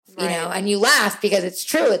you know, and you laugh because it's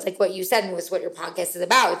true. It's like what you said and was what your podcast is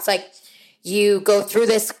about. It's like you go through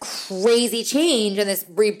this crazy change and this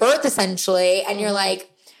rebirth essentially, and you're like,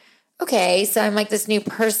 okay, so I'm like this new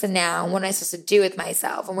person now. What am I supposed to do with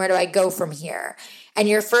myself? And where do I go from here? And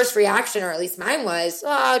your first reaction, or at least mine was, oh,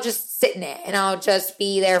 I'll just sit in it and I'll just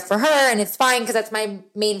be there for her. And it's fine because that's my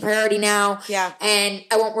main priority now. Yeah. And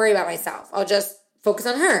I won't worry about myself. I'll just focus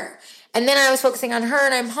on her. And then I was focusing on her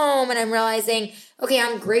and I'm home and I'm realizing, okay,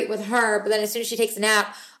 I'm great with her. But then as soon as she takes a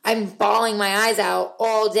nap, I'm bawling my eyes out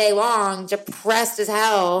all day long, depressed as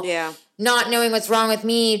hell. Yeah. Not knowing what's wrong with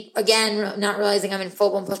me, again, not realizing I'm in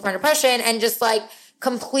full-blown postpartum depression, and just like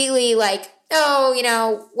completely like, oh, you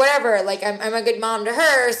know, whatever. Like I'm a good mom to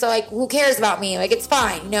her, so like who cares about me? Like it's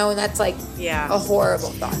fine, you know, and that's like a horrible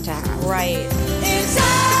thought to have. Right. It's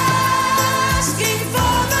asking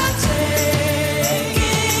for the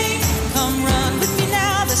taking. Come run with me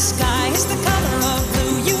now. The sky is the color of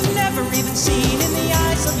blue you've never even seen in the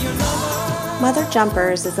eyes of your lover. Mother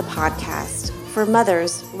Jumpers is a podcast for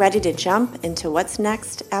mothers ready to jump into what's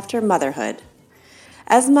next after motherhood.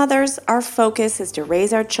 As mothers, our focus is to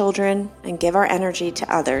raise our children and give our energy to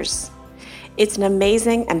others. It's an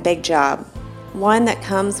amazing and big job, one that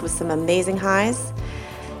comes with some amazing highs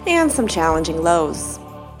and some challenging lows.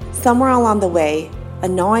 Somewhere along the way, a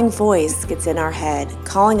gnawing voice gets in our head,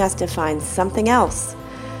 calling us to find something else,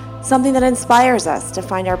 something that inspires us to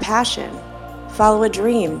find our passion, follow a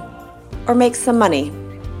dream, or make some money.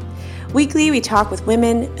 Weekly, we talk with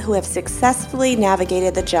women who have successfully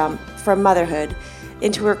navigated the jump from motherhood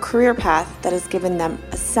into a career path that has given them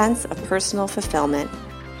a sense of personal fulfillment.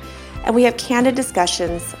 And we have candid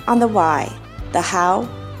discussions on the why, the how,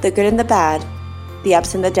 the good and the bad, the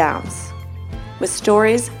ups and the downs, with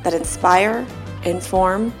stories that inspire,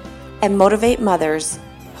 inform, and motivate mothers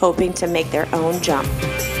hoping to make their own jump.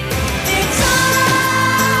 It's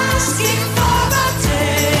asking for the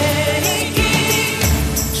taking.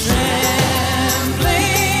 Trembling,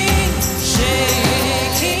 shaking.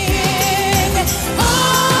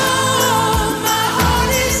 Oh, my heart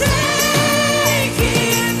is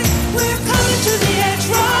aching. We're coming to the edge,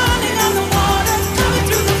 running on the water, coming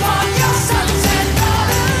through the park, your sons and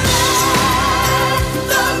daughters.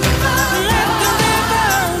 Let the river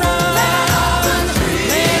run. Let all the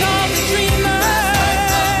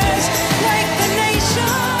dreamers wake the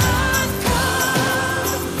nation come.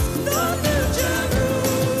 The New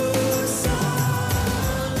Jerusalem.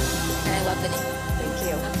 And I love the name. Thank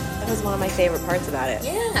you. That was one of my favorite parts about it.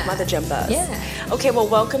 Yeah. Mother Jumpers. Yeah. Okay, well,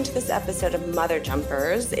 welcome to this episode of Mother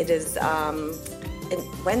Jumpers. It is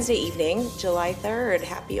Wednesday evening, July 3rd.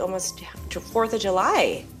 Happy almost 4th of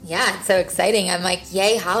July. Yeah, it's so exciting. I'm like,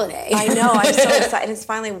 yay, holiday. I know. I'm so excited. It's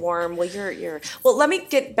finally warm. Well, well, let me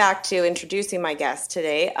get back to introducing my guest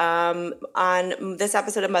today. On this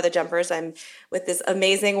episode of Mother Jumpers, I'm with this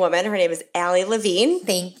amazing woman. Her name is Allie Levine.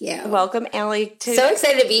 Thank you. Welcome, Allie. So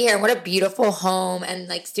excited to be here. What a beautiful home and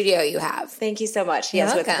like studio you have. Thank you so much. You're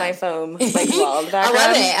Yes, with welcome. my foam like wall in the I background.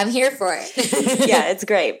 love it. I'm here for it. Yeah, it's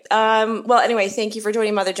great. Well, anyway, thank you for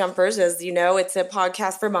joining Mother Jumpers. As you know, it's a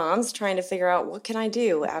podcast for moms trying to figure out what can I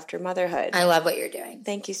do after motherhood. I love what you're doing.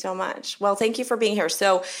 Thank you so much. Well, thank you for being here.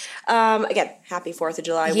 So, again, happy 4th of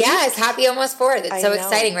July week. Yes, happy almost 4th. It's I so know.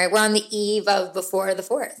 exciting, right? We're on the eve of before the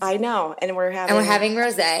 4th. I know, and we're having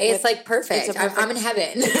rosé. It's like perfect. It's a perfect I'm in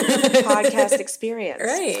heaven. podcast experience.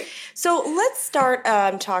 Right. So let's start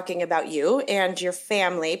talking about you and your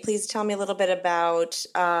family. Please tell me a little bit about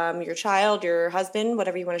your child, your husband,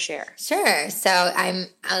 whatever you want to share. Sure. So I'm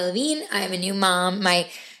Allie Levine. I'm a new mom. My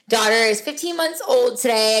daughter is 15 months old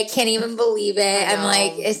today. I can't even believe it. I'm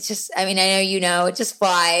like, it's just, I mean, I know you know, it just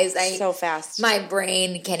flies. So fast. My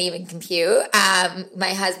brain can't even compute.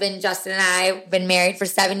 My husband, Justin, and I have been married for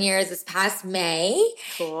 7 years this past May.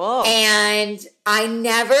 Cool. And I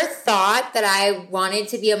never thought that I wanted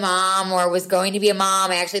to be a mom or was going to be a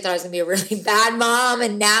mom. I actually thought I was going to be a really bad mom.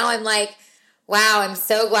 And now I'm like, wow, I'm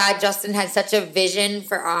so glad Justin had such a vision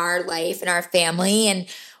for our life and our family and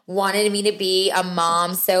wanted me to be a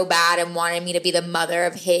mom so bad and wanted me to be the mother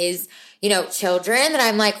of his, children, that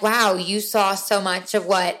I'm like, wow, you saw so much of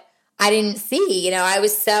what I didn't see. I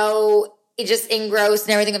was so just engrossed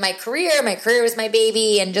in everything with my career. My career was my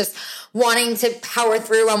baby and just wanting to power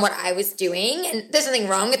through on what I was doing. And there's nothing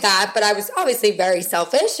wrong with that, but I was obviously very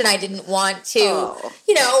selfish and I didn't want to,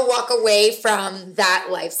 walk away from that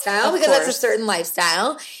lifestyle because that's a certain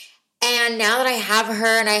lifestyle. And now that I have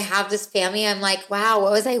her and I have this family, I'm like, wow,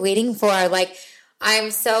 what was I waiting for? Like, I'm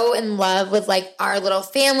so in love with like our little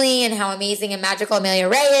family and how amazing and magical Amelia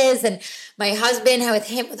Ray is, and my husband, how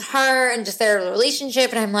with her and just their relationship.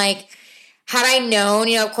 And I'm like, had I known,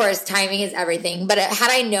 you know, of course, timing is everything, but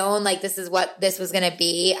had I known like this is what this was going to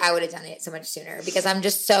be, I would have done it so much sooner because I'm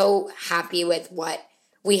just so happy with what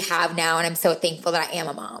we have now. And I'm so thankful that I am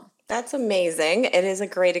a mom. That's amazing. It is a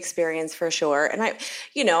great experience for sure. And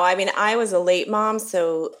I was a late mom,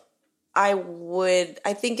 so I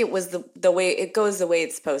think it was the way it goes the way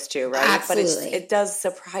it's supposed to, right? Absolutely. But it does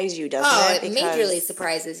surprise you, doesn't it? It majorly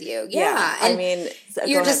surprises you. Yeah. I And mean,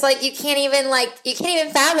 you're just like, you can't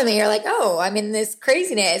even fathom it. You're like, oh, I'm in this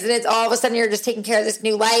craziness. And it's all of a sudden you're just taking care of this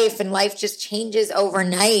new life and life just changes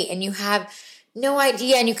overnight and you have no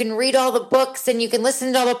idea. And you can read all the books and you can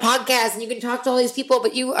listen to all the podcasts and you can talk to all these people,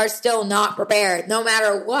 but you are still not prepared no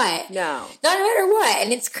matter what. No. No matter what.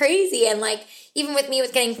 And it's crazy. And like, even with me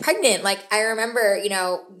with getting pregnant, like I remember, you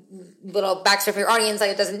know, little backstory for your audience,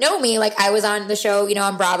 like it doesn't know me, like I was on the show, you know,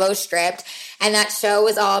 on Bravo Stripped, and that show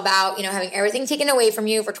was all about, you know, having everything taken away from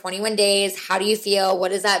you for 21 days. How do you feel?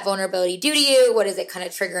 What does that vulnerability do to you? What does it kind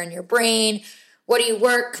of trigger in your brain? What do you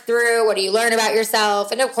work through? What do you learn about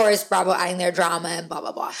yourself? And of course, Bravo adding their drama and blah,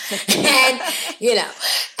 blah, blah. And,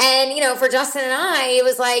 you know, for Justin and I, it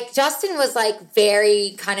was like, Justin was like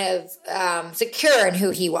very kind of secure in who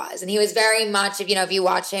he was. And he was very much, if you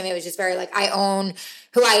watch him, it was just very like, I own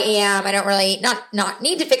who I am. I don't really, not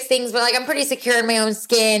need to fix things, but like I'm pretty secure in my own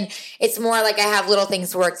skin. It's more like I have little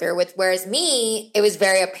things to work through with. Whereas me, it was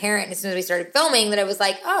very apparent as soon as we started filming that it was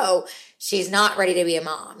like, oh, she's not ready to be a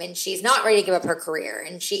mom and she's not ready to give up her career.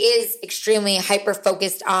 And she is extremely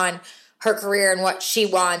hyper-focused on her career and what she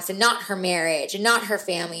wants and not her marriage and not her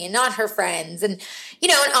family and not her friends. And, you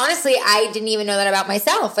know, and honestly, I didn't even know that about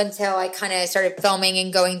myself until I kind of started filming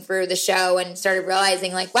and going through the show and started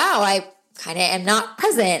realizing like, wow, I kind of am not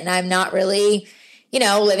present and I'm not really, you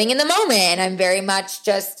know, living in the moment. I'm very much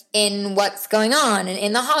just in what's going on and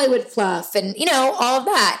in the Hollywood fluff and, you know, all of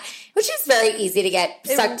that. Which is very easy to get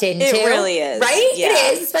sucked into. It really is. Right? Yeah.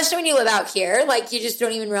 It is, especially when you live out here. Like, you just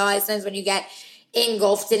don't even realize sometimes when you get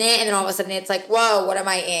engulfed in it, and then all of a sudden it's like, whoa, what am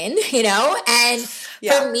I in? You know? And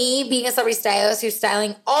for me, being a celebrity stylist who's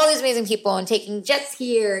styling all these amazing people and taking jets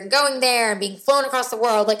here and going there and being flown across the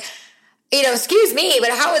world, like, you know, excuse me, but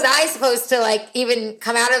how was I supposed to, like, even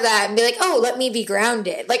come out of that and be like, oh, let me be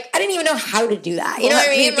grounded? Like, I didn't even know how to do that. You know what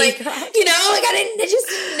I mean? Like, you know, like, I just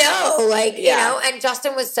didn't know. Like, you know, and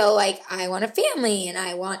Justin was so, like, I want a family and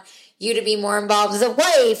I want you to be more involved as a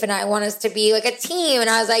wife and I want us to be, like, a team. And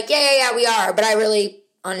I was like, yeah, we are. But I really,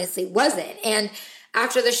 honestly, wasn't. And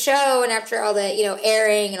after the show and after all the, you know,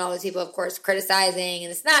 airing and all those people, of course, criticizing and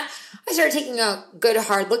this and that, I started taking a good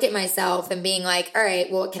hard look at myself and being like, all right,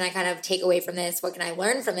 well, what can I kind of take away from this? What can I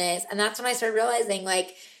learn from this? And that's when I started realizing,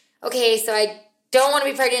 like, okay, so I don't want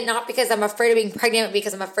to be pregnant, not because I'm afraid of being pregnant, but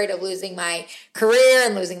because I'm afraid of losing my career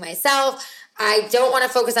and losing myself. I don't want to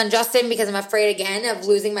focus on Justin because I'm afraid, again, of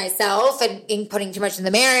losing myself and putting too much in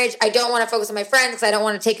the marriage. I don't want to focus on my friends because I don't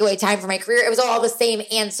want to take away time from my career. It was all the same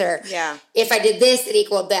answer. Yeah. If I did this, it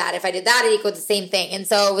equaled that. If I did that, it equaled the same thing. And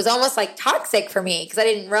so it was almost like toxic for me because I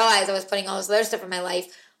didn't realize I was putting all this other stuff in my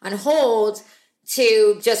life on hold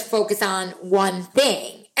to just focus on one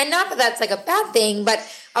thing. And not that that's like a bad thing, but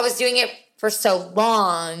I was doing it for so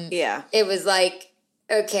long. Yeah. It was like,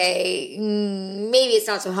 okay, maybe it's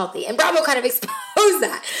not so healthy. And Bravo kind of exposed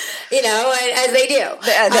that, you know, as they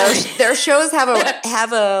do. Their shows have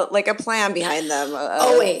a plan behind them.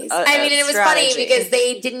 Always. I mean, it was funny strategy. because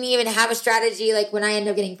they didn't even have a strategy. Like when I ended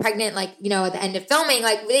up getting pregnant, like, you know, at the end of filming,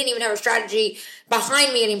 like we didn't even have a strategy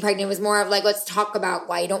behind me getting pregnant. It was more of like, let's talk about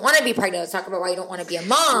why you don't want to be pregnant. Let's talk about why you don't want to be a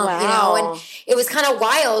mom, you know? And it was kind of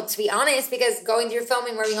wild, to be honest, because going through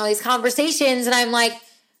filming, we're having all these conversations and I'm like,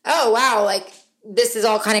 oh, wow, like, this is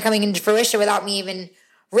all kind of coming into fruition without me even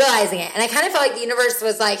realizing it. And I kind of felt like the universe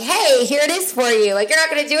was like, hey, here it is for you. Like, you're not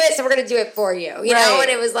going to do it, so we're going to do it for you. You know? And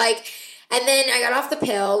it was like, and then I got off the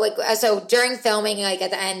pill. Like, so during filming, like at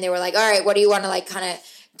the end, they were like, all right, what do you want to like kind of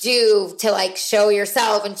do to like show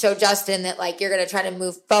yourself and show Justin that like you're going to try to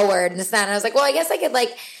move forward and this and that. And I was like, well, I guess I could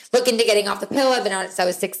like look into getting off the pill. I've been on it since I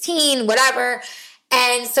was 16, whatever.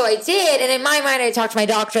 And so I did. And in my mind, I talked to my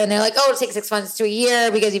doctor and they're like, oh, it'll take 6 months to a year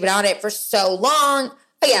because you've been on it for so long.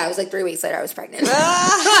 But yeah, it was like 3 weeks later I was pregnant. So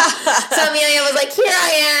Amelia was like, here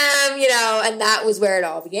I am, you know, and that was where it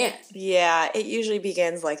all began. Yeah, it usually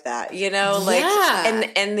begins like that, you know, like,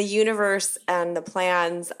 and the universe and the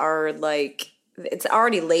plans are like, it's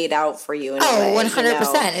already laid out for you in a way, 100%, you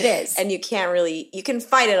know? it is. And you can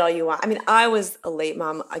fight it all you want. I mean, I was a late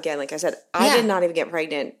mom, again, like I said, I did not even get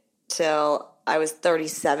pregnant till I was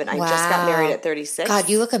 37. I just got married at 36. God,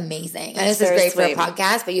 you look amazing. And this is great for a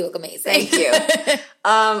podcast, but you look amazing. Thank you.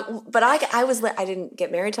 But I didn't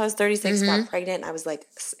get married till I was 36, got pregnant. And I was like,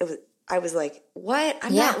 I was like, what?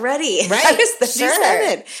 I'm Yeah. not ready. Right. I was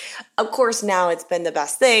 37. Sure. Of course, now it's been the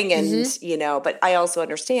best thing. And, but I also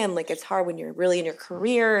understand, like, it's hard when you're really in your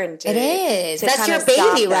career. And It is. to That's kind your of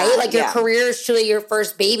stop baby, right? that. Like your career is truly your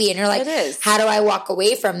first baby. And you're like, It is. how do I walk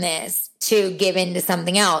away from this to give into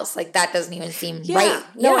something else? Like that doesn't even seem right.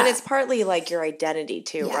 No, and it's partly like your identity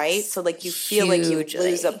too, Yes. right? So like you feel like you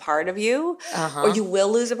Hugely. lose a part of you or you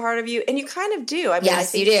will lose a part of you. And you kind of do. I mean,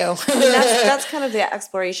 Yes, you do. I mean, that's kind of the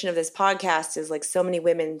exploration of this podcast is like so many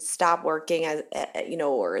women stop working as,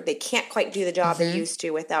 or they can't quite do the job they used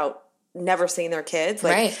to without never seeing their kids.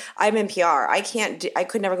 Like Right. I'm in PR. I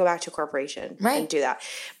could never go back to a corporation Right. and do that.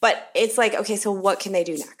 But it's like, okay, so what can they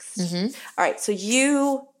do next? All right. So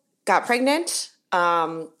you got pregnant,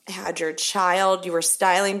 had your child, you were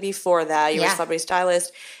styling before that, you were a Yeah. celebrity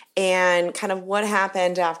stylist. And kind of what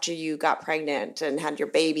happened after you got pregnant and had your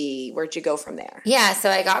baby? Where'd you go from there? Yeah, so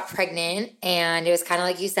I got pregnant, and it was kind of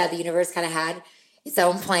like you said, the universe kind of had its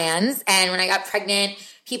own plans. And when I got pregnant,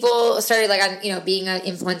 people started being an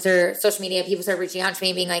influencer, social media, people started reaching out to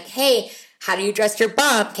me being like, hey, how do you dress your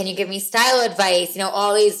bump? Can you give me style advice?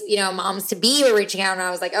 All these, moms to be were reaching out, and I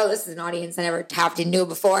was like, oh, this is an audience I never tapped into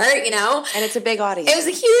before, And it's a big audience. It was a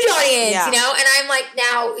huge audience, Yeah. and I'm like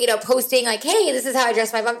now, posting like, hey, this is how I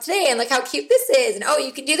dress my bump today, and look how cute this is, and oh,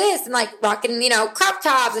 you can do this, and like rocking, crop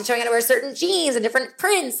tops and showing how to wear certain jeans and different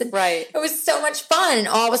prints, and Right. it was so much fun. And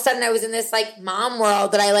all of a sudden, I was in this like mom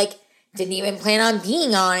world that I like didn't even plan on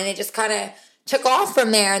being on, and it just kind of took off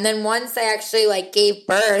from there. And then once I actually like gave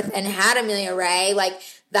birth and had Amelia Ray, like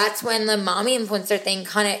that's when the mommy influencer thing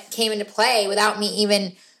kind of came into play without me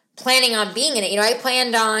even planning on being in it. I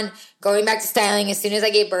planned on going back to styling as soon as I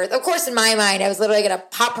gave birth. Of course, in my mind, I was literally going to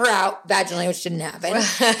pop her out vaginally, which didn't happen. And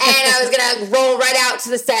I was going to roll right out to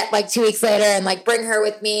the set like 2 weeks later and like bring her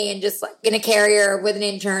with me and just like going to carry her with an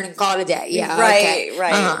intern and call it a day. Yeah. Right, okay.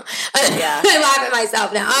 right. Yeah. I laugh at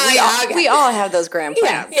myself now. We all have those grand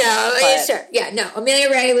plans. Yeah, sure. Yeah, no. Amelia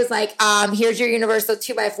Ray was like, here's your universal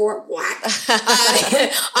 2x4. Whack.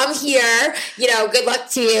 I'm here. Good luck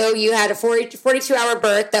to you. You had a 42-hour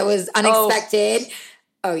birth that was unexpected.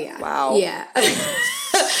 Oh yeah. Wow. Yeah.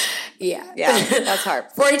 Yeah. That's hard.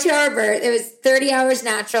 42-hour birth. It was 30 hours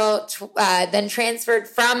natural, then transferred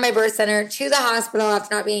from my birth center to the hospital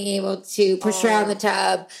after not being able to push her out in the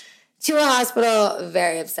tub to a hospital.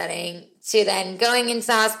 Very upsetting. To then going into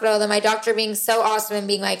the hospital, then my doctor being so awesome and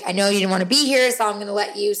being like, I know you didn't want to be here, so I'm going to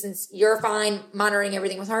let you, since you're fine, monitoring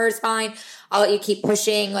everything with her is fine, I'll let you keep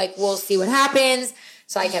pushing. Like, we'll see what happens.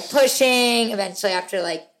 So I kept pushing. Eventually, after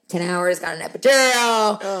like 10 hours, got an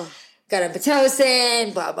epidural, got a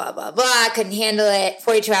Pitocin, blah, blah, blah, blah. Couldn't handle it.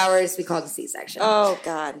 42 hours, we called a C-section. Oh,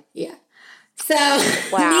 God. Yeah. So,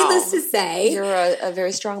 needless to say. You're a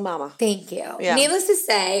very strong mama. Thank you. Yeah. Needless to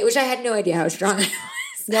say, which I had no idea how strong I was.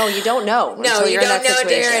 No, you don't know. No, you don't know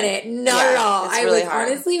until you're in it. Not at all. It's I really was hard.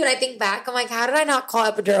 honestly, when I think back, I'm like, how did I not call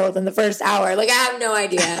epidural within the first hour? Like, I have no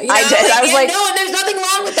idea. I did. I was like, no, and there's nothing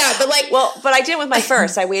wrong with that. But like, well, but I did with my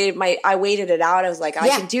first. I waited it out. I was like, I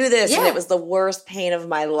Yeah. can do this, and Yeah. it was the worst pain of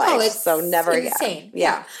my life. oh, it's so never again. insane.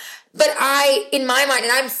 Yeah. But in my mind,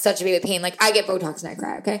 and I'm such a baby with pain, like I get Botox and I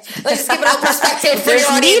cry, okay? Let's just give it all perspective for There's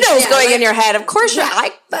your audience. needles Yeah, going like- in your head. Of course,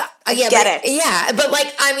 I get it. Yeah, but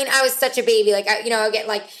like, I mean, I was such a baby. Like, I get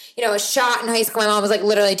like, a shot in high school. My mom was like,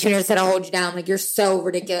 literally, tuner said, I'll hold you down. Like, you're so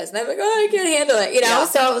ridiculous. And I'm like, oh, I can't handle it, Yeah.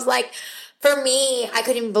 So it was like, for me, I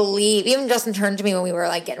couldn't even believe, even Justin turned to me when we were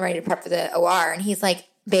like getting ready to prep for the OR. And he's like,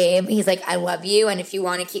 babe, he's like, I love you. And if you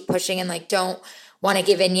want to keep pushing and like, don't want to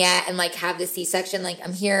give in yet and like have the C-section, like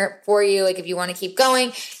I'm here for you. Like if you want to keep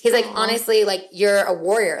going, he's like, honestly, like you're a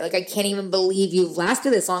warrior. Like I can't even believe you've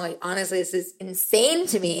lasted this long. Like honestly, this is insane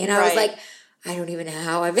to me. And I was Right. like, I don't even know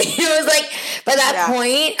how I've been. It was like, by that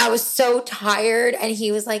point, I was so tired. And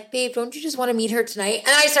he was like, babe, don't you just want to meet her tonight? And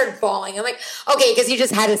I started bawling. I'm like, okay, because you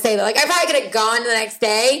just had to say that. Like, I probably could have gone the next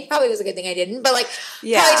day. Probably was a good thing I didn't. But like,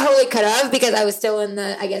 probably totally could have because I was still in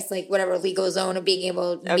the, I guess, like whatever legal zone of being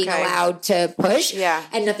allowed to push. Yeah.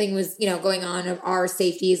 And nothing was, going on of our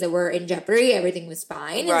safeties that were in jeopardy. Everything was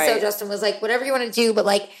fine. Right. And so Justin was like, whatever you want to do, but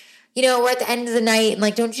like, we're at the end of the night and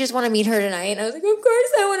like, don't you just want to meet her tonight? And I was like, of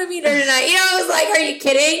course I want to meet her tonight. I was like, are you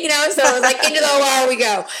kidding? So I was like, into the OR we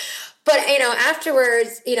go. But,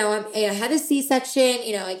 afterwards, I had a C-section,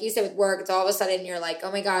 like you said with work, it's all of a sudden you're like,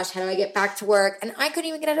 oh my gosh, how do I get back to work? And I couldn't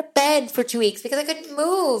even get out of bed for 2 weeks because I couldn't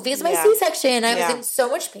move because of my C-section. I was in so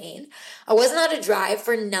much pain. I wasn't allowed to drive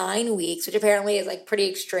for 9 weeks, which apparently is like pretty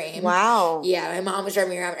extreme. Wow. Yeah, my mom was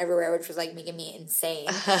driving me around everywhere, which was like making me insane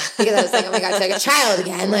because I was like, oh my gosh, like a child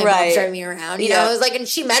again. Like mom's driving me around. I was like, and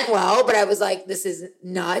she meant well, but I was like, this is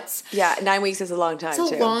nuts. Yeah, 9 weeks is a long time. It's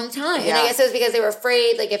a long time. And I guess it was because they were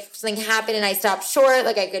afraid, like if something happened and I stopped short,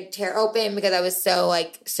 like I could tear open because I was so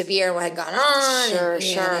like severe and what had gone on. Sure, and,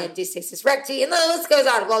 sure. I had dystasis recti, and the list goes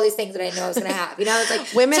on of all these things that I know I was going to have. You know, it's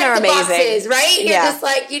like Women check are the amazing. boxes, right? You're Yeah. just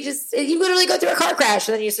like you literally go through a car crash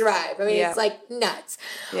and then you survive. I mean, Yeah. it's like nuts.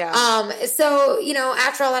 Yeah. So you know,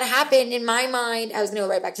 after all that happened, in my mind, I was going to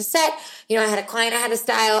go right back to set. You know, I had a client, I had a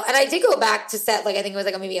style, and I did go back to set. Like I think it was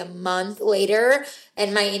like maybe a month later,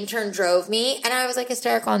 and my intern drove me, and I was like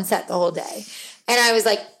hysterical on set the whole day, and I was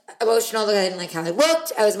like emotional because I didn't like how I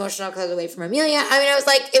looked. I was emotional because I was away from Amelia. I mean, I was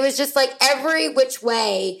like, it was just like every which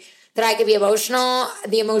way that I could be emotional,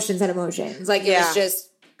 the emotions had emotions. Like it was just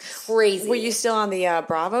crazy. Were you still on the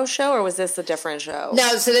Bravo show, or was this a different show?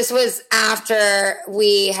 No, so this was after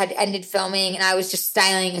we had ended filming, and I was just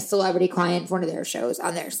styling a celebrity client for one of their shows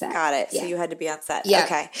on their set. Got it. Yeah. So you had to be on set. Yeah,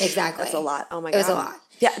 Okay. exactly. That's a lot. Oh my It God. was a lot.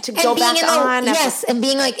 Yeah, to And go being back in the, on. yes, and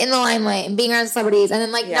being like in the limelight and being around celebrities and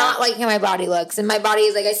then like not liking how my body looks. And my body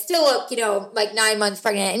is like, I still look, you know, like 9 months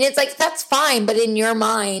pregnant. And it's like, that's fine. But in your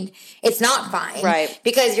mind, it's not fine. Right.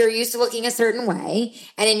 Because you're used to looking a certain way.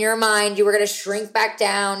 And in your mind, you were going to shrink back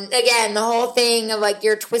down. Again, the whole thing of like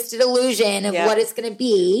your twisted illusion of what it's going to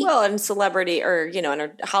be. Well, and celebrity, or, you know,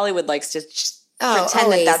 and Hollywood likes to just Oh, pretend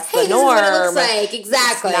always. that that's Hey, the norm. This is what it looks like.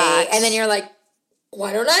 Exactly. It's not. And then you're like,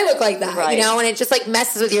 why don't I look like that? Right. You know, and it just like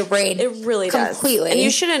messes with your brain. It really does. Completely. And you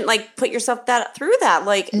shouldn't like put yourself through that.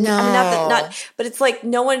 Like, No. I mean, not, but it's like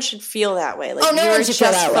no one should feel that way. Like, Oh, no you're one should feel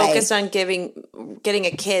just that way. focused on getting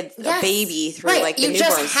a kid, a Yes. baby through Right. like the you newborn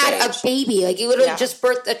just had stage. a baby. Like you literally Yeah. just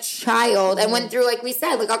birthed a child and went through, like we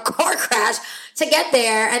said, like a car crash to get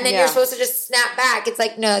there. And then Yeah. you're supposed to just snap back. It's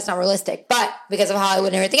like, no, that's not realistic. But because of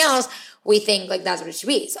Hollywood and everything else, we think like that's what it should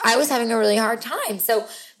be. So I was having a really hard time. So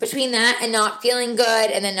between that and not feeling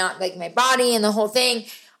good and then not like my body and the whole thing,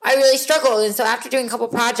 I really struggled. And so after doing a couple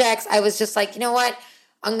projects, I was just like, you know what?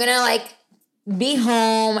 I'm going to like be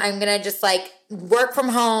home. I'm going to just like work from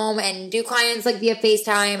home and do clients like via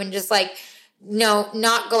FaceTime and just like, no,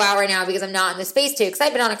 not go out right now because I'm not in the space to. Because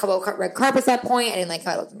I've been on a couple of red carpets at that point. I didn't like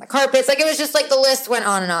how I looked on the carpets. Like it was just like the list went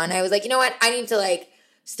on and on. I was like, you know what? I need to like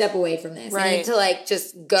step away from this. I Right. need to like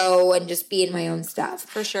just go and just be in my own stuff.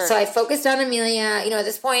 For sure. So I focused on Amelia. You know, at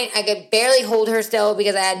this point, I could barely hold her still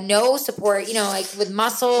because I had no support, you know, like with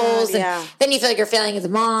muscles. God, yeah. And then you feel like you're failing as a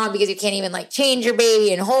mom because you can't even like change your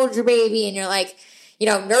baby and hold your baby. And you're like, you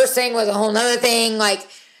know, nursing was a whole nother thing. Like,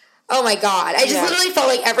 oh my God. I just Yeah. literally felt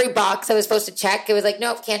like every box I was supposed to check, it was like,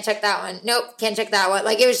 nope, can't check that one. Nope, can't check that one.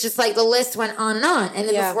 Like, it was just like the list went on and on. And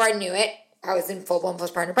then Yeah. before I knew it, I was in full-blown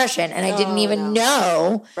postpartum depression. And I didn't Oh, even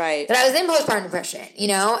know Right. that I was in postpartum depression, you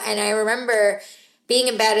know? And I remember being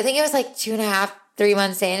in bed, I think it was like 2.5, 3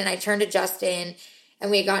 months in, and I turned to Justin, and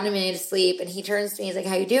we had gotten Amelia to sleep, and he turns to me, he's like,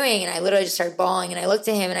 how you doing? And I literally just started bawling, and I looked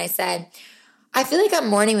at him, and I said, I feel like I'm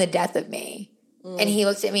mourning the death of me. And he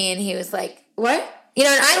looked at me, and he was like, what? You know,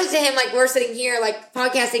 and I looked at him like we're sitting here, like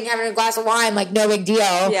podcasting, having a glass of wine, like no big deal.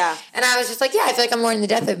 Yeah. And I was just like, yeah, I feel like I'm mourning the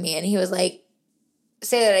death of me. And he was like,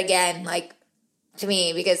 say that again, like to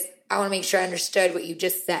me, because I want to make sure I understood what you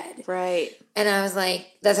just said. Right. And I was like,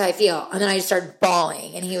 that's how I feel. And then I just started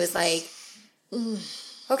bawling. And he was like,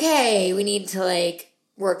 okay, we need to like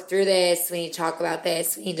work through this. We need to talk about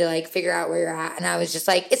this. We need to like figure out where you're at. And I was just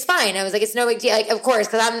like, it's fine. I was like, it's no big deal. Like, of course,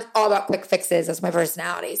 because I'm all about quick fixes. That's my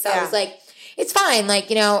personality. So I was like, it's fine. Like,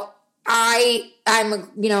 you know,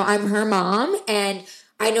 I'm her mom, and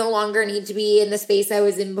I no longer need to be in the space I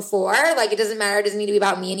was in before. Like, it doesn't matter. It doesn't need to be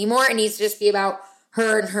about me anymore. It needs to just be about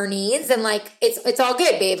her and her needs. And like, it's all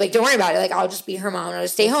good, babe. Like, don't worry about it. Like, I'll just be her mom and I'll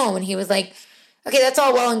just stay home. And he was like, okay, that's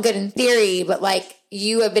all well and good in theory, but like,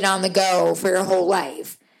 you have been on the go for your whole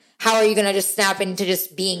life. How are you going to just snap into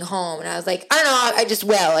just being home? And I was like, I don't know. I just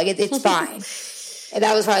will. Like, it's fine. And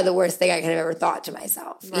that was probably the worst thing I could have ever thought to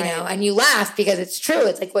myself, you know? And you laugh because it's true.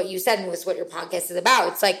 It's like what you said and was what your podcast is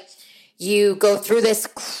about. It's like you go through this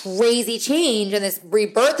crazy change and this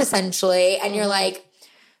rebirth essentially, and you're like,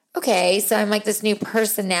 okay, so I'm like this new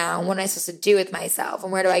person now. What am I supposed to do with myself?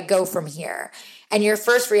 And where do I go from here? And your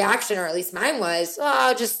first reaction, or at least mine was, oh,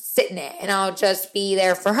 I'll just sit in it and I'll just be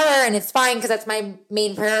there for her. And it's fine because that's my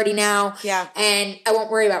main priority now. Yeah. And I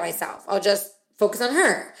won't worry about myself. I'll just focus on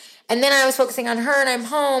her. And then I was focusing on her, and I'm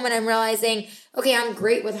home, and I'm realizing, okay, I'm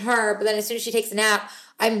great with her. But then as soon as she takes a nap,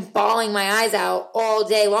 I'm bawling my eyes out all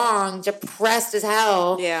day long, depressed as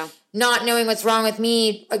hell. Yeah. Not knowing what's wrong with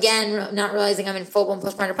me. Again, not realizing I'm in full-blown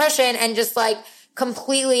postpartum depression, and just like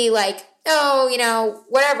completely like, oh, you know,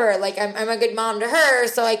 whatever. Like, I'm a good mom to her.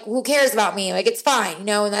 So, like, who cares about me? Like, it's fine, you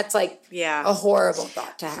know? And that's, like, a horrible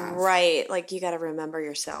thought to have. Right. Like, you got to remember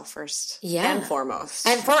yourself first. Yeah. And foremost.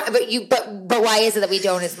 But why is it that we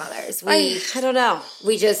don't as mothers? I don't know.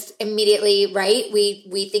 We just immediately, right?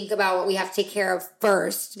 We think about what we have to take care of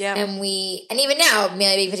first. Yeah. And even now,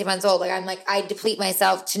 maybe 15 months old, like, I'm like, I deplete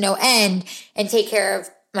myself to no end and take care of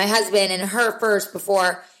my husband and her first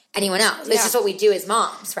before anyone else. It's just what we do as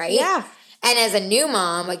moms, right? Yeah. And as a new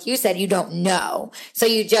mom, like you said, you don't know. So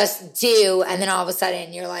you just do. And then all of a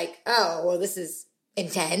sudden you're like, oh, well, this is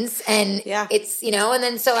intense. And it's, you know, and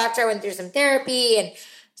then so after I went through some therapy and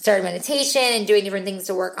started meditation and doing different things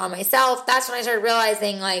to work on myself, that's when I started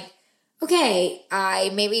realizing like, okay,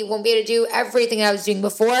 I maybe won't be able to do everything that I was doing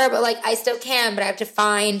before, but like I still can, but I have to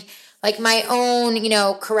find like my own, you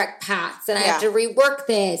know, correct paths and I have to rework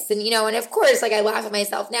this. And, you know, and of course, like I laugh at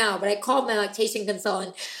myself now, but I called my lactation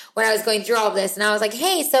consultant when I was going through all of this. And I was like,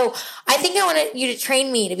 hey, so I think I want you to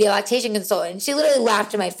train me to be a lactation consultant. And she literally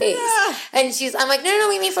laughed in my face. And I'm like, no,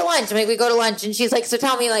 we meet for lunch. I'm like, we go to lunch. And she's like, so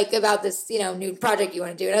tell me like about this, you know, new project you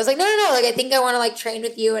want to do. And I was like, no. Like, I think I want to like train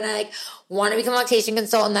with you. And I like want to become a lactation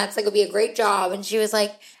consultant. That's like, it'll be a great job. And she was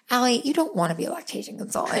like, Allie, you don't want to be a lactation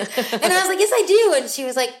consultant. And I was like, yes, I do. And she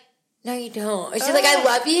was like, no, you don't. She's like, I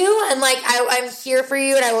love you. And like, I'm here for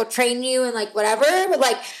you and I will train you and like whatever. But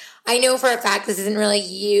like, I know for a fact this isn't really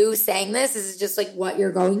you saying this. This is just like what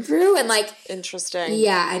you're going through. And like, interesting.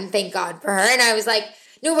 Yeah. And thank God for her. And I was like,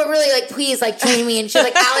 no, but really like, please like train me. And she's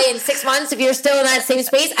like, Allie, in 6 months, if you're still in that same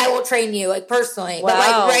space, I will train you like personally. But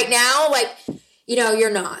like right now, like, you know, you're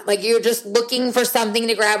not. Like, you're just looking for something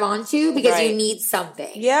to grab onto because you need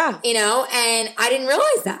something. Yeah. You know, and I didn't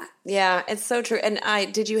realize that. Yeah, it's so true. And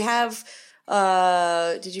did you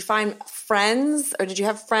find friends or did you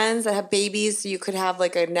have friends that have babies so you could have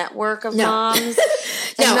like a network of moms?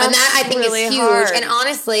 No, and that I think really is huge. hard. And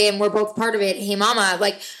honestly, and we're both part of it, Hey Mama,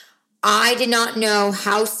 like, I did not know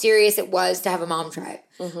how serious it was to have a mom tribe.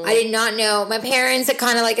 Mm-hmm. I did not know. My parents are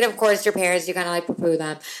kind of like, and of course your parents, you kind of like poo-poo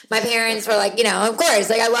them. My parents were like, you know, of course,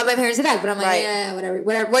 like I love my parents to death, but I'm like, yeah,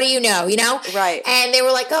 whatever, what do you know, you know? Right. And they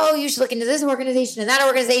were like, oh, you should look into this organization and that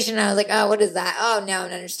organization. And I was like, oh, what is that? Oh, no,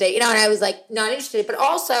 not interested. You know, and I was like, not interested, but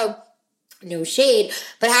also no shade,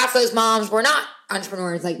 but half those moms were not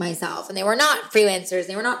entrepreneurs like myself and they were not freelancers.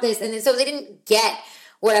 They were not this. And so they didn't get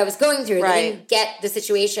what I was going through. They didn't get the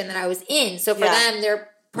situation that I was in. So for them, their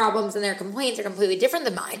problems and their complaints are completely different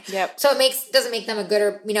than mine. Yep. So it doesn't make them a good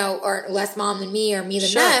or, you know, or less mom than me or me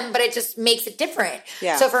than them, but it just makes it different.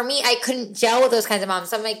 Yeah. So for me, I couldn't gel with those kinds of moms.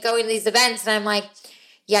 So I'm like going to these events and I'm like,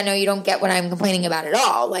 yeah, no, you don't get what I'm complaining about at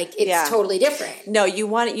all. Like it's totally different. No,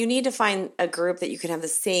 you need to find a group that you can have the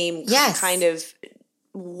same kind of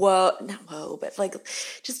but like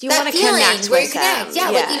just you want to connect where with you connect. them. Yeah,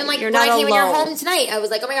 like even like you're when I came in your alone. home tonight, I was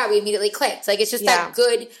like, oh my God, we immediately clicked. Like it's just that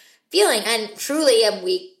good feeling. And truly,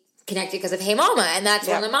 we connected because of Hey Mama. And that's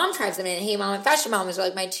one of the mom tribes I'm in. Hey Mama and Fashion Mamas are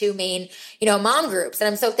like my two main, you know, mom groups. And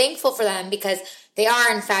I'm so thankful for them because they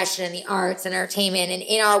are in fashion and the arts and entertainment and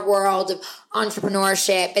in our world of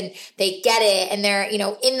entrepreneurship and they get it and they're, you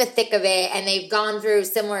know, in the thick of it and they've gone through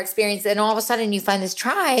similar experiences and all of a sudden you find this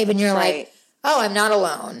tribe and you're like, oh, I'm not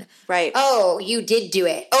alone. Right. Oh, you did do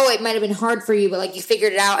it. Oh, it might have been hard for you, but like you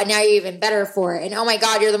figured it out and now you're even better for it. And oh my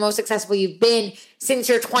God, you're the most successful you've been since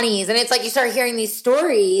your 20s. And it's like you start hearing these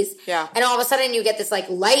stories and all of a sudden you get this like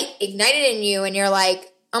light ignited in you and you're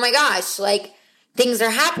like, oh my gosh, like things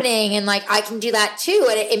are happening and like I can do that too.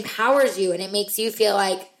 And it empowers you and it makes you feel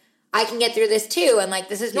like I can get through this too. And like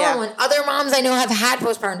this is normal. And other moms I know have had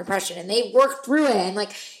postpartum depression and they've worked through it. And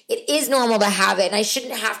like it is normal to have it and I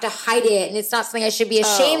shouldn't have to hide it and it's not something I should be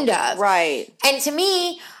ashamed of. Right. And to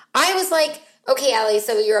me, I was like, okay, Allie,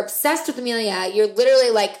 so you're obsessed with Amelia. You're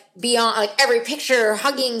literally like beyond like every picture,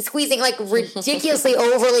 hugging, squeezing, like ridiculously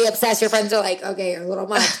overly obsessed. Your friends are like, okay, you're a little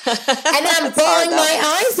much. And then I'm bawling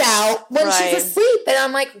my eyes out when she's asleep. And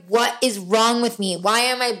I'm like, what is wrong with me? Why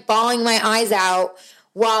am I bawling my eyes out?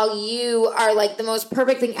 While you are like the most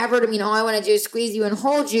perfect thing ever to me, and all I want to do is squeeze you and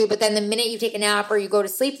hold you. But then the minute you take a nap or you go to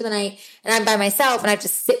sleep for the night and I'm by myself and I have to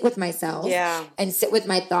sit with myself and sit with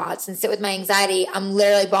my thoughts and sit with my anxiety, I'm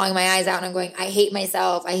literally bawling my eyes out and I'm going, I hate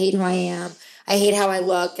myself. I hate who I am. I hate how I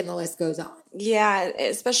look. And the list goes on. Yeah,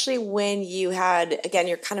 especially when you had, again,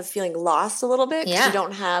 you're kind of feeling lost a little bit because Yeah. you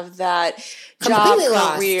don't have that Completely job,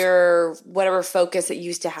 lost. career, whatever focus it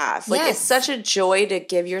used to have. Like, Yes. it's such a joy to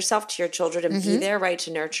give yourself to your children and Mm-hmm. be there, right,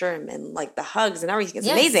 to nurture and like the hugs and everything. It's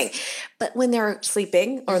Yes. amazing. But when they're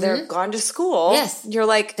sleeping or they're gone to school, Yes. you're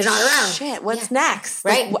like, They're not around. shit, what's Yeah. next?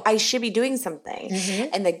 Right. Like, I should be doing something.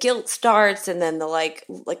 And the guilt starts, and then the like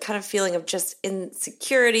kind of feeling of just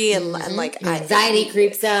insecurity and like Anxiety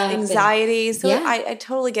creeps up. anxiety. So Yeah. I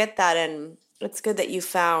totally get that, and it's good that you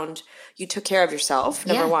took care of yourself,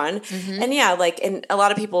 number Yeah. one. And yeah, like, and a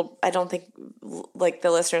lot of people, I don't think like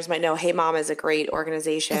the listeners might know, Hey Mom is a great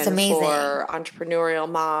organization It's amazing. for entrepreneurial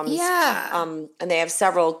moms. Yeah. And they have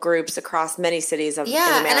several groups across many cities in Yeah,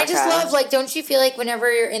 America. and I just love, like, don't you feel like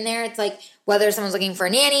whenever you're in there, it's like, whether someone's looking for a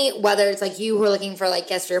nanny, whether it's like you who are looking for like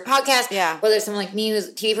guests for your podcast, Yeah. whether it's someone like me who's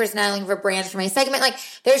a TV personality looking for brands for my segment, like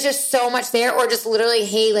there's just so much there, or just literally,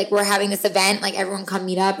 hey, like we're having this event, like everyone come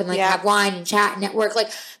meet up and like Yeah. have wine and chat and network. Like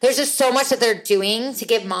there's just so much that they're doing to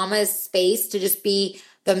give mamas space to just be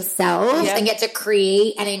themselves Yeah. and get to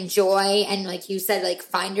create and enjoy and, like you said, like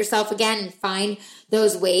find yourself again and find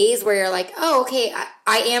those ways where you're like, oh, okay,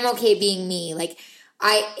 I am okay being me. Like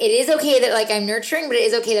it is okay that like I'm nurturing, but it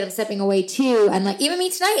is okay that I'm stepping away too. And like even me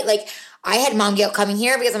tonight, like I had mom guilt coming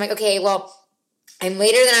here because I'm like, okay, well, I'm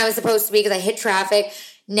later than I was supposed to be because I hit traffic.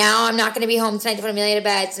 Now I'm not going to be home tonight to put Amelia to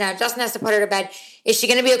bed. So now Justin has to put her to bed. Is she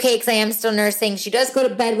going to be okay? Because I am still nursing. She does go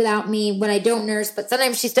to bed without me when I don't nurse, but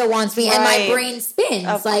sometimes she still wants me, and my Right. brain spins.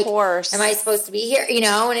 Of like, course. am I supposed to be here? You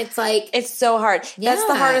know, and it's like, It's so hard. That's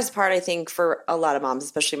the Yeah. hardest part, I think, for a lot of moms,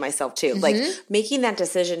 especially myself too. Like making that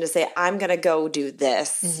decision to say, I'm going to go do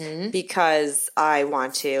this because I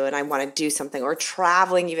want to, and I want to do something, or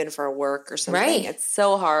traveling even for work or something. Right. It's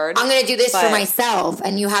so hard. I'm going to do this for But- myself,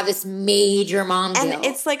 and you have this major mom guilt. And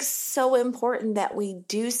it's like so important that we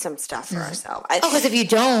do some stuff for ourselves. Oh, because if you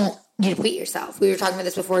don't, you deplete yourself. We were talking about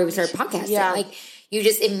this before we started podcasting. Yeah. Like, you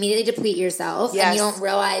just immediately deplete yourself, Yes. and you don't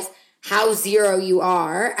realize how zero you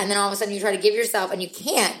are. And then all of a sudden you try to give yourself, and you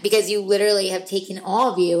can't because you literally have taken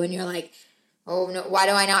all of you, and you're like, oh, no, why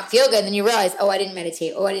do I not feel good? And then you realize, oh, I didn't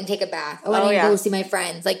meditate. Oh, I didn't take a bath. Oh, I didn't yeah. go see my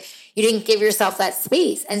friends. Like, you didn't give yourself that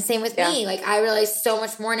space. And same with Yeah. me. Like, I realize so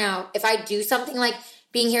much more now. If I do something like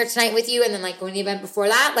being here tonight with you and then like going to the event before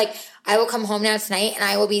that, like I will come home now tonight and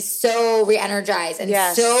I will be so re-energized and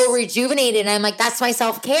Yes. so rejuvenated. And I'm like, that's my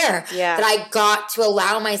self-care. Yeah. That I got to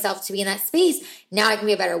allow myself to be in that space. Now I can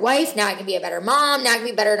be a better wife. Now I can be a better mom. Now I can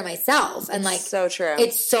be better to myself. And like, so true.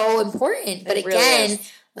 it's so important. But It really again,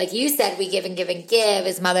 is. like you said, we give and give and give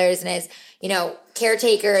as mothers and as, you know,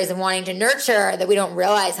 caretakers and wanting to nurture, that we don't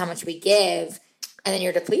realize how much we give. And then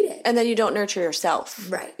you're depleted. And then you don't nurture yourself.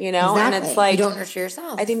 Right. You know? Exactly. And it's like, you don't nurture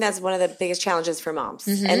yourself. I think that's one of the biggest challenges for moms.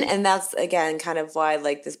 Mm-hmm. And that's, again, kind of why,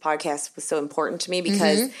 like, this podcast was so important to me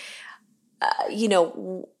because, Mm-hmm. you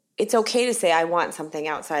know, it's okay to say I want something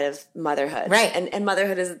outside of motherhood. Right. And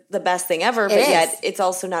motherhood is the best thing ever, but is. yet it's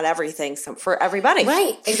also not everything for everybody.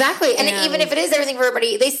 Right, exactly. And even if it is everything for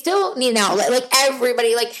everybody, they still need an outlet. Like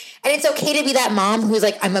everybody, like, and it's okay to be that mom who's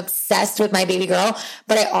like, I'm obsessed with my baby girl,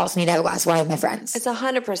 but I also need to have a glass of wine with my friends. It's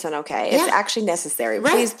 100% okay. It's Yeah. actually necessary.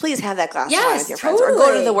 Right. Please have that glass of Yes, wine with your friends, or go to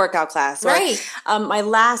totally. the workout class. Or, Right.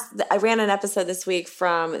 I ran an episode this week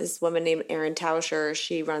from this woman named Erin Tauscher.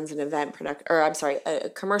 She runs an a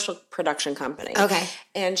commercial production company. Okay.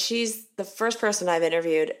 And she's the first person I've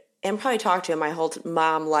interviewed and probably talked to in my whole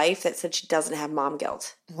mom life that said she doesn't have mom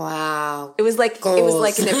guilt. Wow. It was like an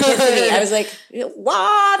epiphany. I was like,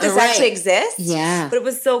 "What? This Right. actually exists?" Yeah. But it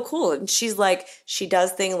was so cool. And she's like, she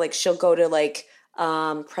does things like she'll go to like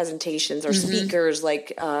presentations or speakers,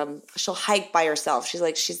 like she'll hike by herself. She's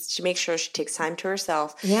like, she makes sure she takes time to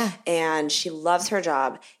herself. Yeah. And she loves her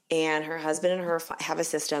job. And her husband and her have a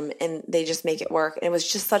system, and they just make it work. And it was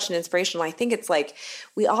just such an inspirational. I think it's like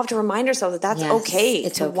we all have to remind ourselves that that's Yes, okay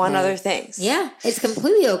it's to want okay. other things. Yeah, it's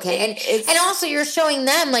completely okay. And also you're showing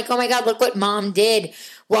them like, oh my God, look what mom did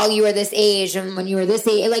while you were this age and when you were this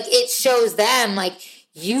age. Like it shows them like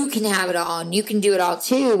you can have it all and you can do it all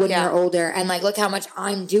too when Yeah. you're older. And like, look how much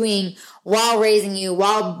I'm doing while raising you,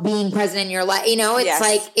 while being present in your life. You know, it's Yes.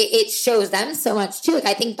 like it shows them so much too. Like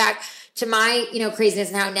I think back to my, you know, craziness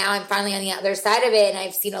and how now I'm finally on the other side of it and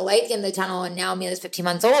I've seen a light in the tunnel and now Amelia's 15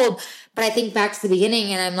 months old. But I think back to the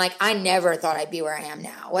beginning and I'm like, I never thought I'd be where I am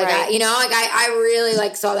now. Like, Right. I really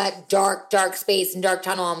like saw that dark space and dark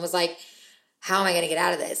tunnel and was like, how am I going to get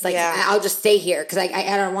out of this? Like, Yeah. I'll just stay here because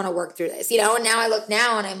I don't want to work through this, you know? And now I look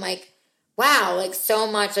now and I'm like, wow, like so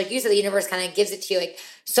much, like you said, the universe kind of gives it to you. Like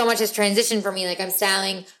so much has transitioned for me. Like I'm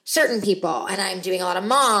styling certain people and I'm doing a lot of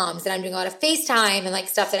moms and I'm doing a lot of FaceTime and like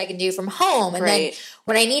stuff that I can do from home. And then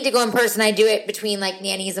when I need to go in person, I do it between like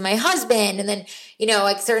nannies and my husband. And then, you know,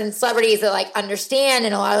 like certain celebrities that like understand,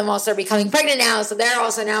 and a lot of them also are becoming pregnant now. So they're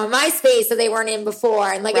also now in my space that they weren't in before.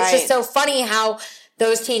 And like, it's just so funny how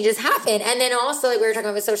those changes happen. And then also, like we were talking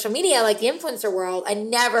about with social media, like the influencer world, I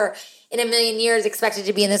never in a million years expected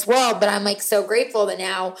to be in this world, but I'm like so grateful that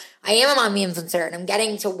now I am a mommy influencer and I'm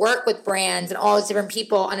getting to work with brands and all these different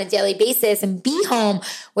people on a daily basis and be home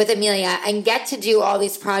with Amelia and get to do all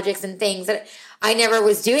these projects and things that I never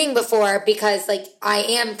was doing before, because like I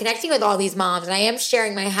am connecting with all these moms and I am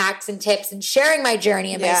sharing my hacks and tips and sharing my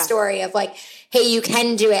journey and my story of like, hey, you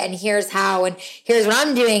can do it and here's how and here's what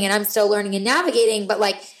I'm doing, and I'm still learning and navigating, but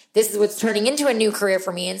like this is what's turning into a new career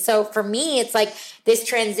for me. And so for me, it's like this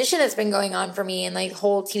transition that's been going on for me and like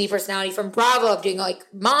whole TV personality from Bravo of doing like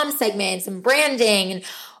mom segments and branding and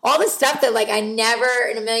all this stuff that like I never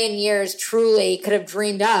in a million years truly could have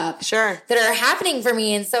dreamed up that are happening for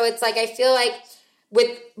me. And so it's like, I feel like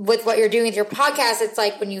with what you're doing with your podcast, it's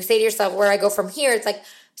like when you say to yourself, where I go from here, it's like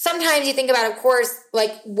sometimes you think about, of course,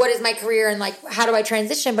 like what is my career and like how do I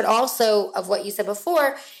transition, but also of what you said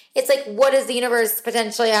before, it's like, what does the universe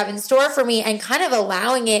potentially have in store for me, and kind of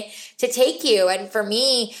allowing it to take you. And for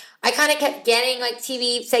me, I kind of kept getting like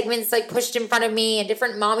TV segments like pushed in front of me and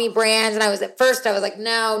different mommy brands. And I was like,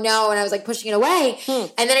 no. And I was like pushing it away.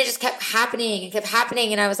 And then it just kept happening and kept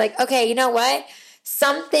happening. And I was like, okay, you know what?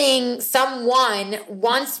 Someone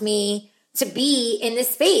wants me to be in this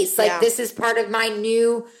space. Like this is part of my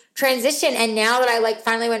new transition. And now that I like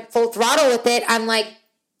finally went full throttle with it, I'm like,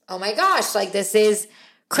 oh my gosh, like this is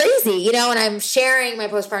crazy, you know, and I'm sharing my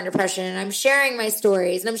postpartum depression and I'm sharing my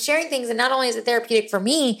stories and I'm sharing things. And not only is it therapeutic for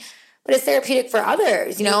me, but it's therapeutic for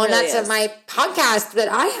others, you know, and that's what my podcast that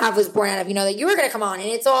I have was born out of, you know, that you were going to come on, and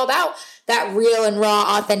it's all about that real and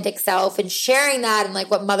raw, authentic self and sharing that and like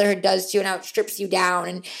what motherhood does to you and how it strips you down.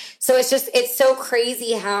 And so it's so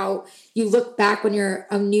crazy how you look back when you're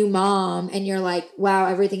a new mom and you're like, wow,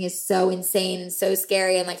 everything is so insane and so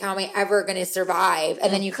scary. And like, how am I ever going to survive?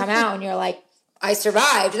 And then you come out and you're like, I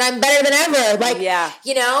survived and I'm better than ever. Like,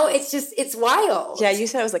 you know, it's wild. Yeah, you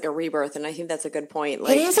said it was like a rebirth, and I think that's a good point.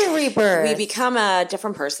 Like, it is a rebirth. We become a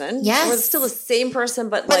different person. Yes. Or still the same person,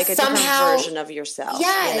 but like a different version of yourself.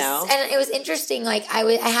 Yes. You know? And it was interesting. Like I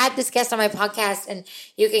had this guest on my podcast, and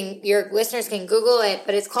your listeners can Google it,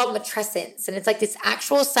 but it's called matrescence. And it's like this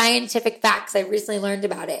actual scientific facts. I recently learned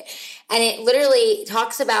about it. And it literally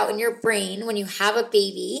talks about in your brain when you have a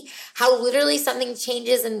baby, how literally something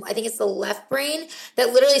changes, and I think it's the left brain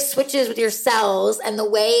that literally switches with your cells, and the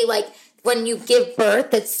way like when you give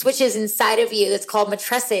birth that switches inside of you, that's called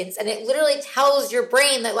matrescence. And it literally tells your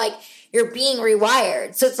brain that like you're being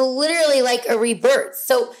rewired. So it's literally like a rebirth.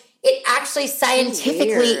 So it actually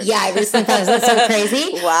scientifically, I recently found that's so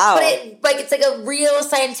crazy. Wow. But it's like a real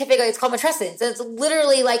scientific, like it's called matrescence. And it's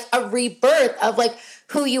literally like a rebirth of like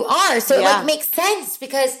who you are. So it like makes sense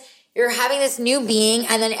because you're having this new being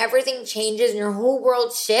and then everything changes and your whole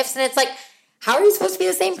world shifts. And it's like, how are you supposed to be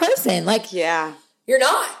the same person? Like, you're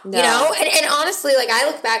not, you know? And honestly, like I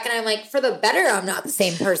look back and I'm like, for the better, I'm not the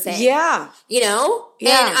same person. Yeah. You know?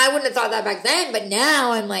 Yeah. And I wouldn't have thought that back then, but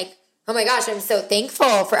now I'm like, oh my gosh, I'm so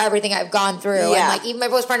thankful for everything I've gone through. And like even my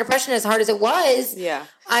postpartum depression, as hard as it was,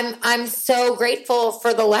 I'm so grateful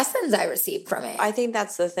for the lessons I received from it. I think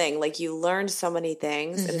that's the thing. Like you learned so many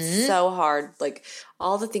things, and it's so hard. Like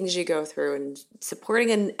all the things you go through and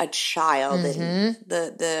supporting a child and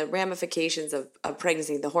the ramifications of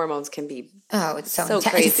pregnancy, the hormones can be it's so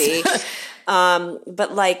crazy.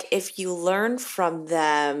 But like if you learn from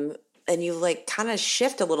them and you like kind of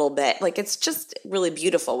shift a little bit, like it's just really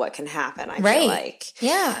beautiful what can happen. I feel like,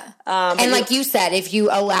 and like you said, if you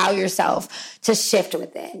allow yourself to shift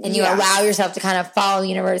with it, and you allow yourself to kind of follow the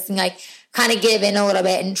universe and like kind of give in a little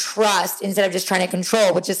bit and trust instead of just trying to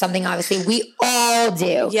control, which is something obviously we all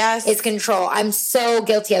do. Yes, it's control. I'm so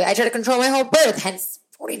guilty of it. I try to control my whole birth, hence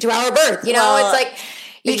 42-hour birth. You know, it's like.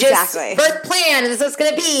 You just birth plan, and this is what's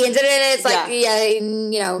going to be. And it's like,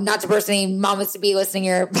 you know, not to burst any mamas to be listening to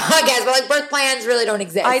your podcast, but like birth plans really don't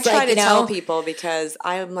exist. I try to tell people because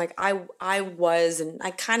I'm like, I was, and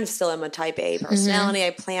I kind of still am a type A personality.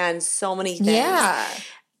 I plan so many things. Yeah.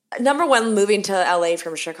 Number one, moving to LA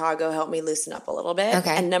from Chicago helped me loosen up a little bit.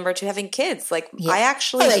 Okay. And number two, having kids. Like I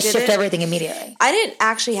actually they shift everything immediately. I didn't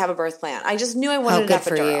actually have a birth plan. I just knew I wanted an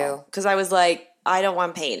epidural because I was like, I don't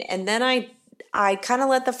want pain. And then I I kind of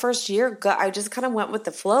let the first year go. I just kind of went with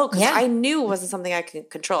the flow because Yeah. I knew it wasn't something I could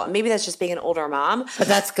control. And maybe that's just being an older mom. But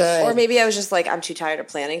that's good. Or maybe I was just like, I'm too tired of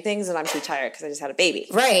planning things and I'm too tired because I just had a baby.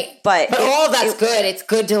 Right. But all of that's good. It's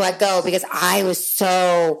good to let go because I was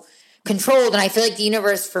so controlled. And I feel like the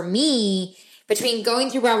universe for me, between going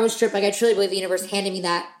through Bravo Strip, like I truly believe the universe handed me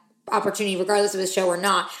that opportunity, regardless of the show or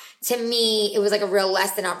not. To me, it was like a real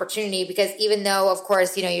lesson opportunity because even though, of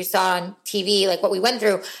course, you know, you saw on TV like what we went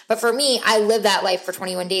through, but for me, I lived that life for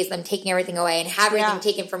 21 days and I'm taking everything away and having everything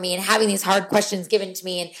taken from me and having these hard questions given to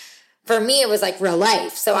me. And for me, it was like real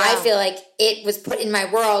life. So I feel like it was put in my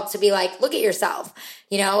world to be like, look at yourself.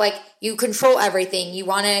 You know, like you control everything. You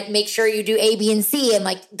want to make sure you do A, B, and C. And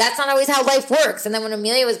like, that's not always how life works. And then when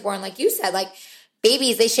Amelia was born, like you said, like,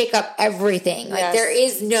 babies, they shake up everything. Like there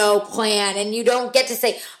is no plan and you don't get to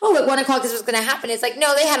say, oh, at 1 o'clock this was going to happen. It's like,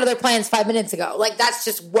 no, they had other plans 5 minutes ago. Like that's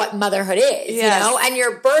just what motherhood is, you know? And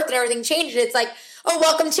your birth and everything changes. It's like, oh,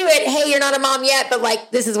 welcome to it. Hey, you're not a mom yet, but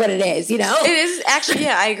like, this is what it is, you know? It is actually,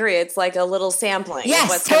 I agree. It's like a little sampling. Yes, of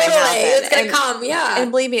what's totally. Gonna happen. It's going to come,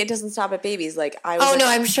 And believe me, it doesn't stop at babies. Like I was Oh, no,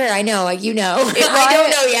 I'm sure. I know. Like, you know. Well, I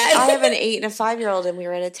don't know yet. I have an 8 and a 5-year-old, and we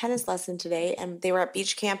were at a tennis lesson today, and they were at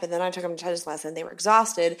beach camp, and then I took them to tennis lesson. They were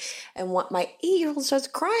exhausted, and my 8-year-old starts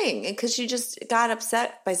crying because she just got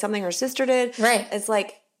upset by something her sister did. Right. It's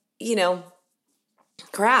like, you know,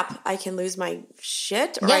 crap. I can lose my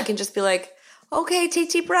shit, or I can just be like, okay, take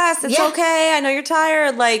deep breaths. It's okay. I know you're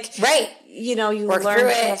tired. Like, you know, you Work learn through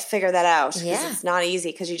how to it. figure that out. 'Cause Yeah. it's not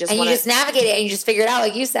easy because you just And want you just navigate it and you just figure it out.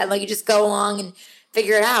 Like you said, like you just go along and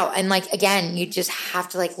figure it out. And like, again, you just have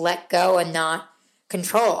to like let go and not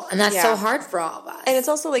control. And that's so hard for all of us. And it's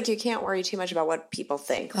also like you can't worry too much about what people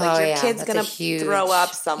think. Like your kid's that's gonna a huge- throw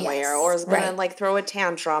up somewhere or is gonna Right. like throw a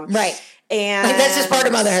tantrum. Right. And Like that's just part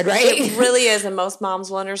of motherhood, right? It really is, and most moms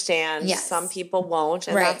will understand. Yes. Some people won't,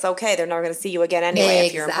 and Right. that's okay. They're not gonna see you again anyway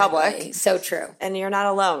if you're in public. So true. And you're not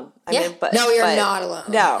alone. I mean, but no, you're but not alone.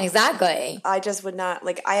 No. Exactly. I just would not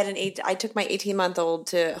like. I took my 18-month-old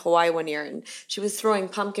to Hawaii one year, and she was throwing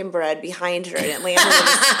pumpkin bread behind her, and it landed in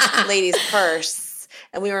this lady's purse.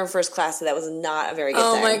 And we were in first class, so that was not a very good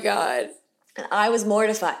thing. Oh my God. And I was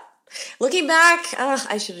mortified. Looking back,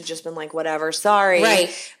 I should have just been like, whatever, sorry. Right.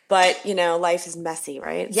 But, you know, life is messy,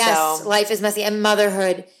 right? Yes, So, life is messy. And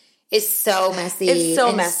motherhood is so messy. It's so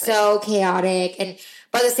and messy. so chaotic. And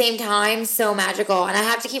but at the same time, so magical. And I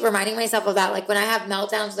have to keep reminding myself of that. Like when I have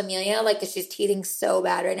meltdowns with Amelia, like 'cause she's teething so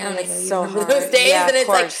bad right now. And I know you so remember hard. those days. Yeah, and of it's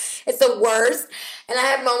like, course. it's the worst. And I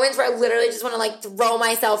have moments where I literally just want to like throw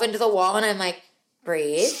myself into the wall. And I'm like,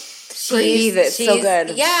 breathe. Breathe. It's so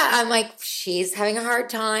good. Yeah, I'm like, she's having a hard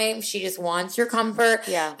time. She just wants your comfort.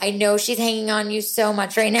 Yeah. I know she's hanging on you so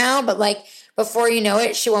much right now, but like before you know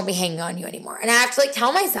it, she won't be hanging on you anymore. And I have to like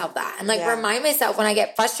tell myself that and like remind myself when I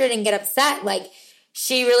get frustrated and get upset, like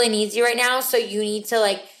she really needs you right now. So you need to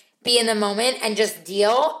like be in the moment and just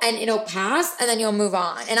deal and it'll pass and then you'll move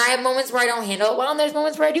on. And I have moments where I don't handle it well and there's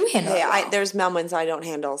moments where I do handle it well. There's moments I don't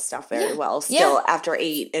handle stuff very well still after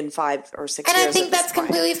 8 and 5 or 6 And years. I think at this that's point.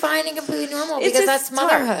 completely fine and completely normal It's because just that's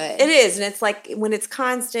hard. motherhood. It is, and it's like when it's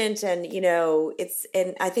constant, and you know,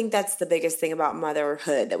 and I think that's the biggest thing about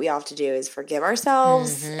motherhood that we all have to do is forgive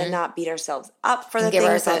ourselves and not beat ourselves up for the Give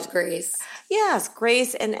things ourselves that, grace. Yes,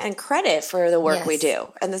 grace and credit for the work we Yes.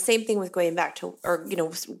 do, and the same thing with going back to, or you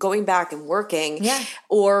know, going back and working, Yeah.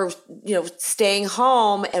 or you know, staying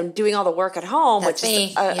home and doing all the work at home, That's which me.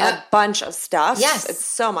 is a Yeah. bunch of stuff. Yes. It's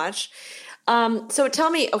so much. So tell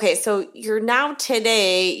me, okay, so you're now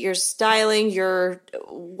today, you're styling,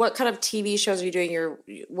 what kind of TV shows are you doing your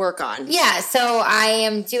work on? Yeah, so I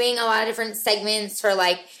am doing a lot of different segments for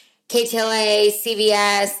like KTLA,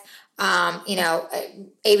 CBS, you know,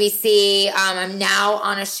 ABC. I'm now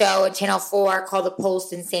on a show at Channel 4 called The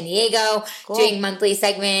Post in San Diego, doing monthly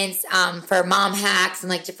segments for mom hacks and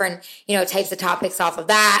like different, you know, types of topics off of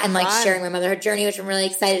that and like sharing my motherhood journey, which I'm really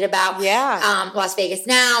excited about. Yeah. Las Vegas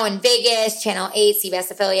Now and Vegas, Channel 8, CBS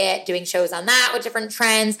affiliate, doing shows on that with different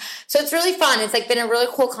trends. So it's really fun. It's like been a really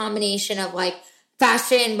cool combination of like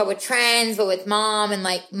fashion, but with trends, but with mom and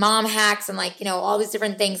like mom hacks and like, you know, all these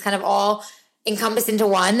different things kind of all encompassed into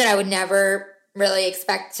one that I would never really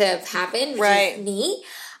expect to happen, which Right. is me.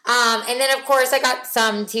 And then of course I got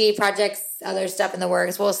some TV projects other stuff in the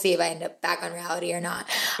works. We'll see if I end up back on reality or not.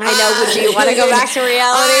 I know. Do you want to go back to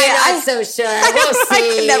reality? I'm not so sure. We'll see.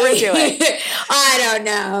 I could never do it. I don't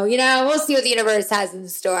know. We'll see what the universe has in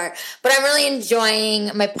store. But I'm really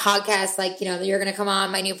enjoying my podcast. Like, you're going to come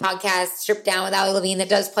on my new podcast, Stripped Down with Ali Levine, that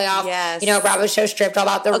does play off, Bravo Show Stripped, all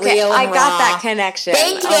about the real and I got raw. that connection.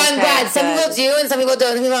 Thank you. I'm glad. Some people do and some people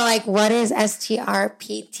don't. Some people are like, what is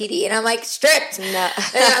STRPTD? And I'm like, stripped. No.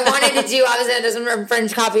 And I wanted to do, obviously it doesn't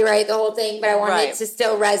infringe copyright, the whole thing, but I wanted it to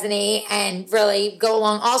still resonate and really go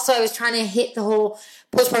along. Also, I was trying to hit the whole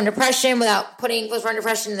postpartum depression without putting postpartum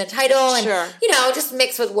depression in the title and, just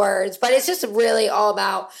mix with words. But it's just really all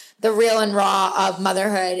about the real and raw of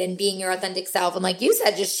motherhood and being your authentic self. And like you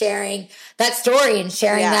said, just sharing that story and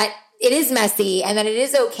sharing that it is messy and that it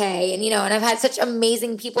is okay. And, and I've had such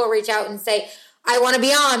amazing people reach out and say, I want to be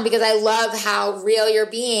on because I love how real you're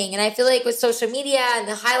being. And I feel like with social media and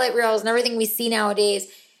the highlight reels and everything we see nowadays,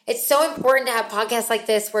 it's so important to have podcasts like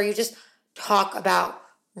this where you just talk about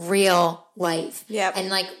real life and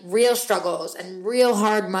like real struggles and real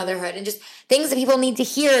hard motherhood and just things that people need to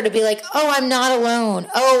hear to be like, oh, I'm not alone.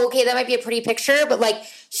 Oh, okay, that might be a pretty picture, but like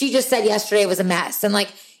she just said yesterday was a mess. And like,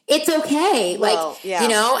 it's okay. Like,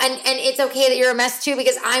 and it's okay that you're a mess too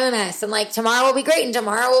because I'm a mess. And like tomorrow will be great and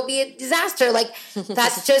tomorrow will be a disaster. Like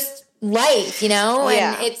that's just life,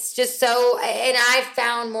 And it's just so, and I've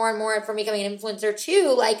found more and more from becoming an influencer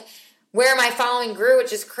too, like where my following grew,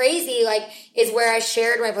 which is crazy, like, is where I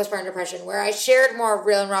shared my postpartum depression, where I shared more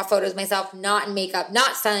real and raw photos of myself, not in makeup,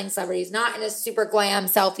 not styling celebrities, not in a super glam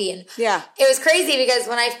selfie. And it was crazy because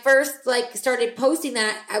when I first, like, started posting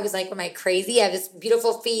that, I was like, am I crazy? I have this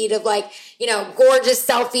beautiful feed of, like, gorgeous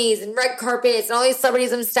selfies and red carpets and all these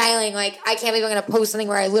celebrities I'm styling. Like, I can't believe I'm going to post something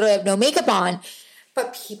where I literally have no makeup on.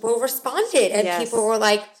 But people responded and people were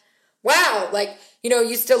like, wow, like,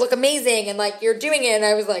 you still look amazing and, like, you're doing it. And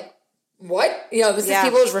I was like, what? This is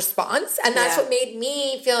people's response. And that's what made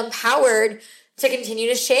me feel empowered to continue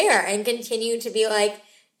to share and continue to be like,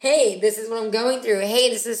 hey, this is what I'm going through.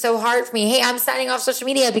 Hey, this is so hard for me. Hey, I'm signing off social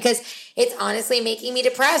media because it's honestly making me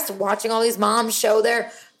depressed watching all these moms show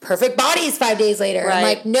their perfect bodies 5 days later. I'm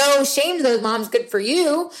like, no shame to those moms, good for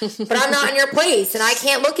you, but I'm not in your place and I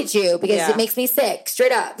can't look at you because it makes me sick,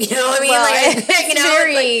 straight up. You know what I mean? Well, it's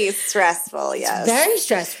very stressful, yes. It's very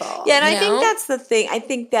stressful. Yeah, and I think that's the thing. I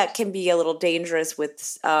think that can be a little dangerous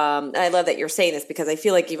with, and I love that you're saying this because I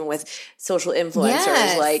feel like even with social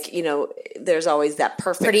influencers, like, there's always that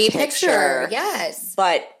perfect pretty picture. Yes.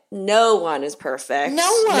 But no one is perfect.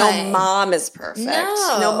 No one. No mom is perfect.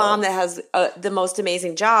 No mom that has the most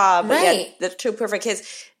amazing job. But yet the two perfect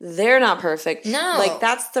kids, they're not perfect. No. Like,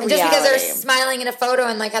 that's the reality. Just because they're smiling in a photo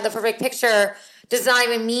and, like, have the perfect picture does not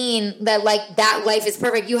even mean that, like, that life is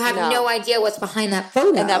perfect. You have no idea what's behind that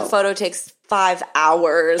photo. And that photo takes 5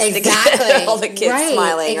 hours to get all the kids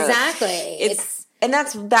smiling. Exactly. And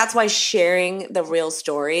that's why sharing the real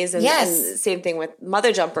stories and same thing with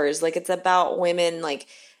Mother Jumpers. Like, it's about women, like,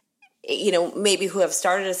 maybe who have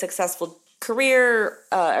started a successful career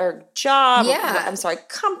or job.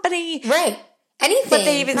 Company. Right. Anything. But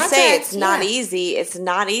they even say it's not easy. It's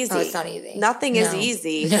not easy. Oh, it's not easy. Nothing is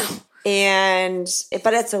easy. No.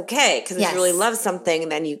 But it's okay because if you really love something,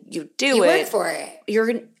 then you do you it. Work for it.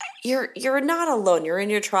 You're not alone. You're in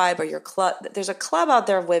your tribe or your club. There's a club out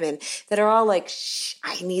there of women that are all like,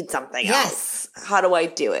 I need something else. How do I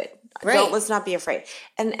do it? Right. Let's not be afraid.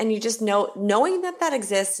 And you just knowing that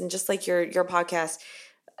exists, and just like your podcast,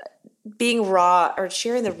 being raw or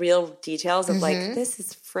sharing the real details of like, this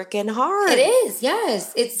is freaking hard. It is,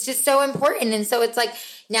 yes. It's just so important. And so it's like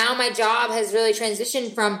now my job has really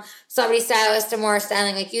transitioned from celebrity stylist to more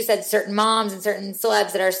styling, like you said, certain moms and certain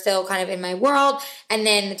celebs that are still kind of in my world, and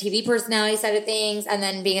then the TV personality side of things, and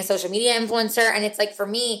then being a social media influencer. And it's like for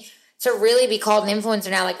me to really be called an influencer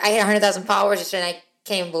now, like I hit 100,000 followers yesterday and I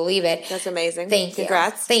can't even believe it. That's amazing. Thank you.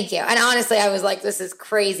 Congrats. Thank you. And honestly, I was like, this is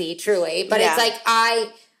crazy, truly. But it's like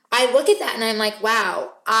I look at that and I'm like,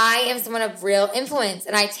 wow, I am someone of real influence.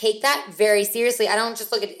 And I take that very seriously. I don't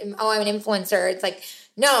just look at, oh, I'm an influencer. It's like,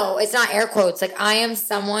 no, it's not air quotes. Like I am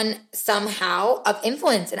someone somehow of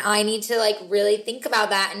influence. And I need to like really think about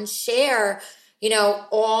that and share,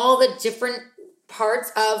 all the different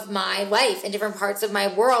parts of my life and different parts of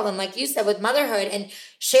my world. And like you said, with motherhood, and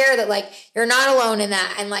share that like, you're not alone in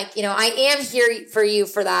that. And like, I am here for you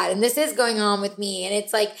for that. And this is going on with me. And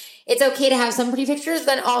it's like, it's okay to have some pretty pictures,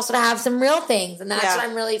 but also to have some real things. And that's what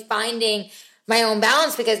I'm really finding my own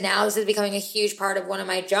balance, because now this is becoming a huge part of one of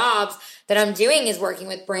my jobs that I'm doing is working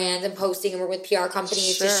with brands and posting and work with PR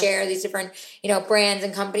companies to share these different, brands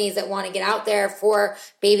and companies that want to get out there for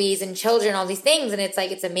babies and children, all these things. And it's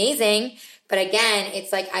like, it's amazing. But again,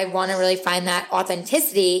 it's like, I want to really find that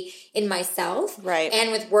authenticity in myself. Right.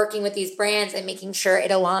 And with working with these brands and making sure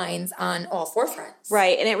it aligns on all four fronts.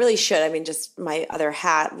 Right. And it really should. I mean, just my other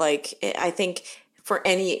hat, I think for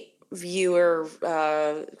any viewer,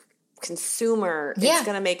 consumer, it's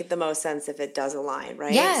going to make the most sense if it does align,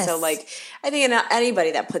 right? Yes. So I think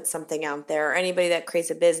anybody that puts something out there, or anybody that creates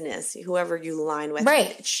a business, whoever you align with,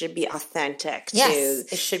 it should be authentic to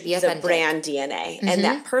it should be authentic. The brand DNA and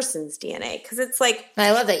that person's DNA. Because it's like, and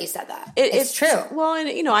I love that you said that. It's true. Well,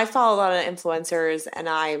 and I follow a lot of influencers, and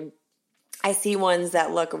I see ones that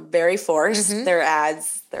look very forced. Their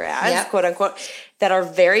ads, quote unquote, that are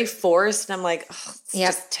very forced. And I'm like, it's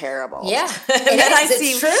just terrible. Yeah. And then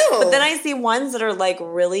it's true. But then I see ones that are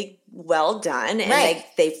really well done, and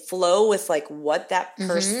they flow with what that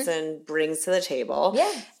person brings to the table.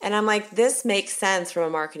 Yeah. And I'm like, this makes sense from a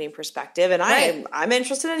marketing perspective, and I'm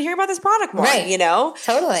interested in hearing about this product more.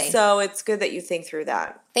 Totally. So it's good that you think through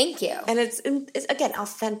that. Thank you. And it's again,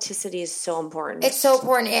 authenticity is so important. It's so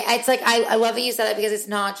important. It's like, I love that you said that, because it's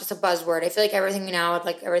not just a buzzword. I feel like everything now,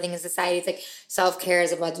 everything in society, it's like self-care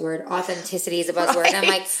is a buzzword, authenticity is a buzzword. And I'm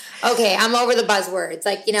like, okay, I'm over the buzzwords.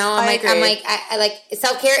 I'm like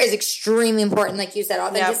self-care is extremely important. Like you said,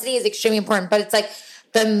 authenticity is extremely important, but it's like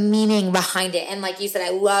the meaning behind it. And like you said,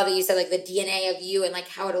 I love it. You said the DNA of you and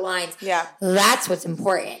how it aligns. Yeah. That's what's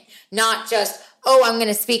important. Not just, I'm going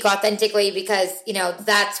to speak authentically because,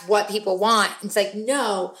 that's what people want. It's like,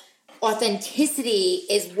 no, authenticity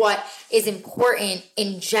is what is important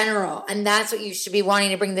in general. And that's what you should be wanting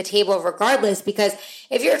to bring to the table regardless, because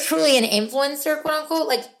if you're truly an influencer, quote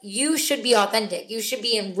unquote, you should be authentic. You should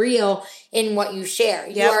be real in what you share.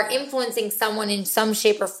 You are influencing someone in some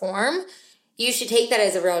shape or form. You should take that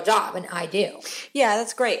as a real job, and I do. Yeah,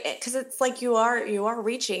 that's great, because it's you are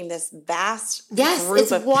reaching this vast group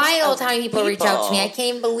it's of wild how many people reach out to me. I can't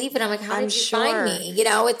even believe it. I'm like, how did you find me?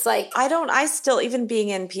 It's like I still, even being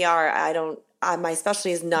in PR, my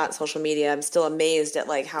specialty is not social media. I'm still amazed at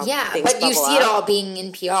how things but you see it all being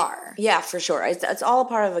in PR. Yeah, for sure. It's all a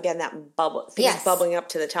part of, again, that bubble, things bubbling up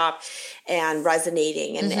to the top and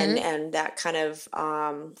resonating, and that kind of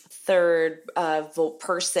third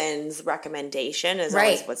person's recommendation is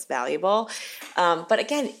always what's valuable. But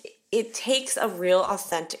again, it takes a real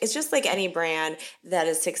authentic, it's just like any brand that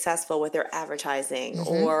is successful with their advertising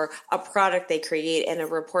or a product they create and a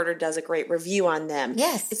reporter does a great review on them.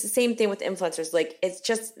 Yes. It's the same thing with influencers. It's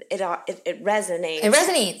just, it resonates. It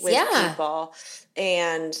resonates with people.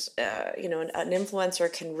 And, an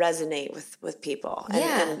influencer can resonate with people.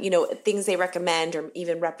 And, things they recommend or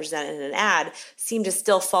even represent in an ad seem to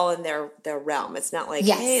still fall in their realm. It's not like,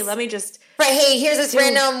 hey, let me just... Right, hey, here's this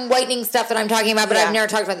random whitening stuff that I'm talking about, but I've never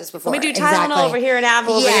talked about this before. Let me do Tylenol over here and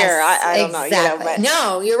Advil over here. I don't know. But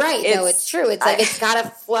no, you're right. No, it's true. It's it's got to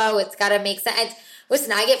flow. It's got to make sense.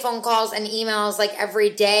 Listen, I get phone calls and emails every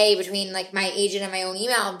day between my agent and my own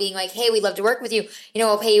email being like, hey, we'd love to work with you.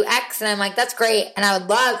 We'll pay you X. And I'm like, that's great. And I would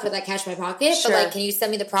love to put that cash in my pocket. Sure. But can you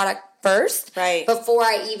send me the product first? Right. Before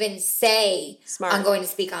I even say I'm going to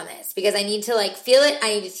speak on this. Because I need to feel it.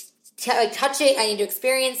 I need to touch it. I need to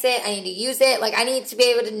experience it. I need to use it. I need to be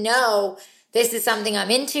able to know this is something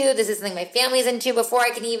I'm into. This is something my family's into before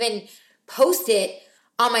I can even post it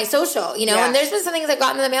on my social, and there's been some things I've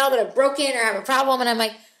gotten in the mail that are broken or have a problem, and I'm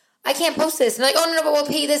like, I can't post this. And they're like, oh, no, but we'll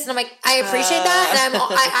pay you this. And I'm like, I appreciate that, and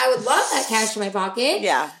I would love that cash in my pocket.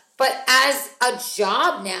 Yeah. But as a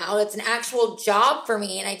job now, it's an actual job for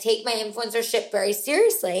me, and I take my influencership very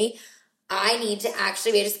seriously. I need to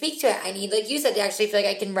actually be able to speak to it. I need, like you said, to actually feel like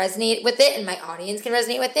I can resonate with it and my audience can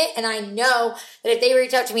resonate with it. And I know that if they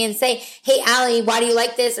reach out to me and say, hey, Allie, why do you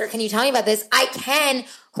like this? Or can you tell me about this? I can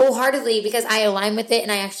wholeheartedly because I align with it and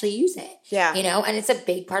I actually use it. Yeah. And it's a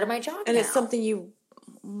big part of my job and now. It's something you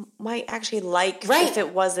might actually like right. if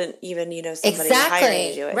it wasn't even, somebody exactly. hiring you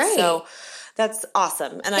to do it. Right. So that's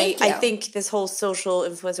awesome. And I you. think this whole social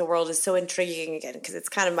influencer world is so intriguing again because it's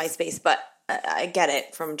kind of my space, but I get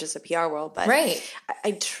it from just a PR world, but right.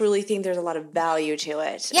 I truly think there's a lot of value to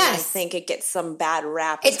it. Yes. And I think it gets some bad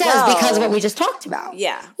rap. It does because of what we just talked about.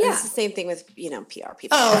 Yeah. Yeah. It's the same thing with, PR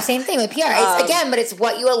people. Oh, same thing with PR. It's, again, but it's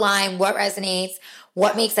what you align, what resonates,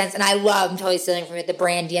 what makes sense. And I'm totally stealing from it, the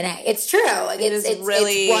brand DNA. It's true. It's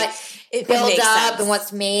what builds up sense. And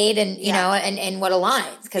what's made and, and what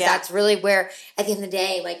aligns. Because that's really where, at the end of the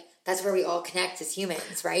day, that's where we all connect as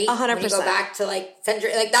humans, right? 100%. When you go back to like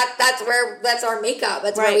century, like that's our makeup.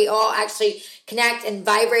 That's Right. where we all actually connect and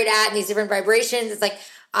vibrate at, and these different vibrations. It's like,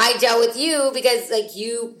 I dealt with you because like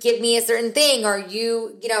you give me a certain thing, or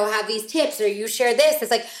you know, have these tips, or you share this.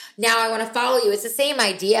 It's like, now I want to follow you. It's the same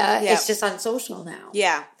idea. Yeah. It's just on social now.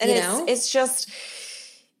 Yeah. And You know? it's just,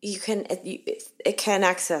 it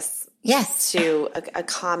connects us Yes. to a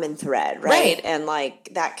common thread, Right. And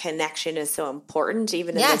like that connection is so important,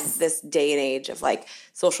 even in Yes. this day and age of like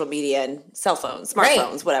social media and cell phones, Right.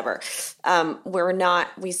 smartphones, whatever.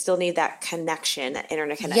 We still need that connection, that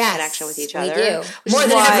internet Yes, connection with each we other. do. Which More is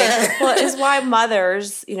than why, ever. well, is why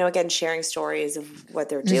mothers, you know, again, sharing stories of what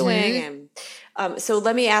they're doing. Mm-hmm. And so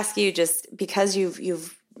let me ask you, just because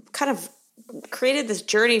you've kind of created this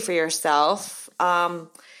journey for yourself,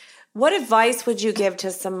 what advice would you give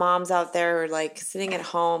to some moms out there who are like sitting at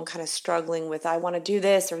home kind of struggling with, I want to do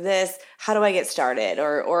this or this, how do I get started?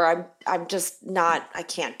 Or I'm just not, I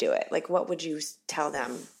can't do it. Like, what would you tell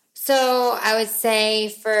them? So I would say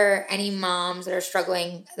for any moms that are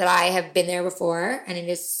struggling, that I have been there before, and it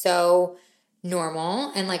is so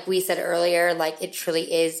normal. And like we said earlier, like it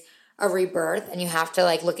truly is a rebirth, and you have to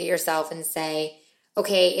like look at yourself and say,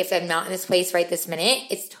 okay, if I'm not in this place right this minute,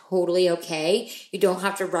 it's totally okay. You don't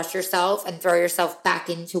have to rush yourself and throw yourself back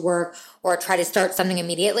into work or try to start something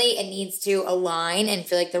immediately. It needs to align and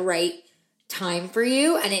feel like the right time for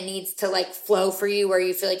you, and it needs to like flow for you where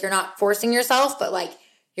you feel like you're not forcing yourself, but like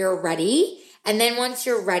you're ready. And then once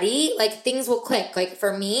you're ready, like things will click. Like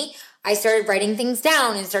for me, I started writing things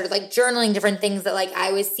down and started like journaling different things that like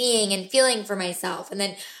I was seeing and feeling for myself. And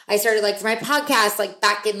then I started like for my podcast, like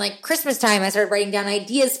back in like Christmas time, I started writing down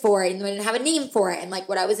ideas for it, and I didn't have a name for it, and like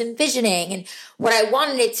what I was envisioning and what I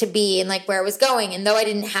wanted it to be and like where it was going. And though I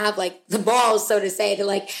didn't have like the balls, so to say, to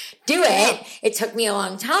like do it, it took me a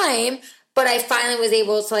long time, but I finally was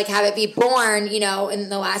able to like have it be born, you know, in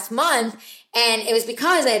the last month. And it was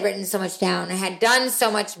because I had written so much down. I had done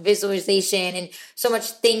so much visualization and so much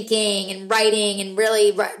thinking and writing and really,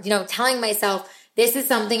 you know, telling myself, this is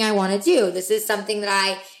something I want to do. This is something that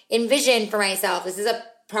I envision for myself. This is a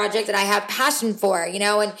project that I have passion for, you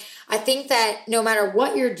know. And I think that no matter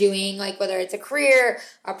what you're doing, like whether it's a career,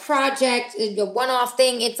 a project, a one-off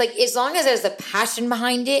thing, it's like as long as there's a passion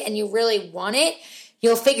behind it and you really want it,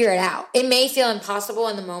 you'll figure it out. It may feel impossible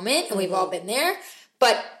in the moment, and we've all been there,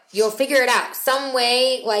 but you'll figure it out some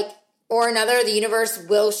way, like, or another. The universe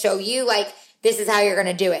will show you, like, this is how you're going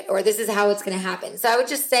to do it, or this is how it's going to happen. So I would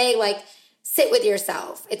just say, like, sit with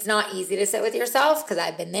yourself. It's not easy to sit with yourself because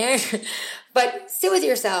I've been there, but sit with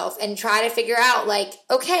yourself and try to figure out, like,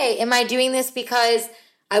 okay, am I doing this because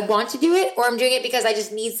I want to do it, or I'm doing it because I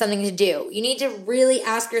just need something to do? You need to really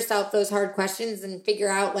ask yourself those hard questions and figure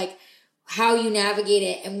out, like, how you navigate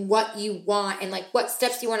it and what you want and, like, what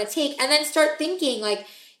steps you want to take, and then start thinking, like,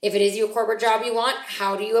 if it is your corporate job you want,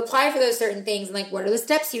 how do you apply for those certain things? And like, what are the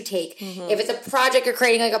steps you take? If it's a project you're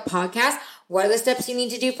creating, like a podcast, what are the steps you need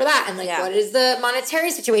to do for that? And like, what is the monetary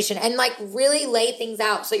situation? And like, really lay things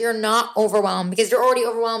out so you're not overwhelmed, because you're already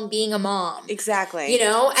overwhelmed being a mom. Exactly. You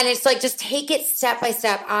know? And it's like, just take it step by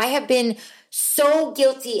step. I have been so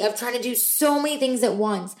guilty of trying to do so many things at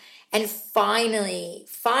once. And finally,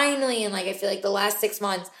 and like, I feel like the last 6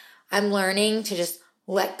 months, I'm learning to just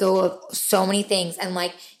let go of so many things. And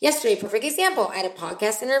like yesterday, perfect example, I had a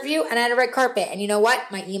podcast interview and I had a red carpet. And you know what?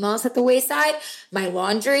 My emails at the wayside, my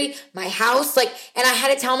laundry, my house, like, and I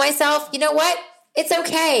had to tell myself, you know what? It's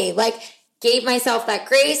okay. Like, gave myself that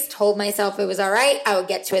grace, told myself it was all right. I would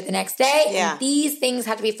get to it the next day. Yeah. And these things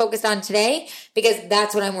have to be focused on today, because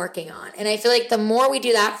that's what I'm working on. And I feel like the more we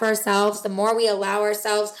do that for ourselves, the more we allow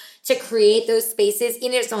ourselves to create those spaces,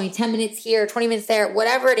 even if it's only 10 minutes here, 20 minutes there,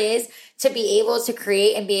 whatever it is, to be able to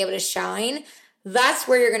create and be able to shine, that's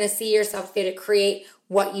where you're going to see yourself be able to create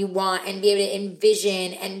what you want and be able to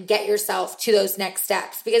envision and get yourself to those next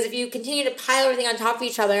steps. Because if you continue to pile everything on top of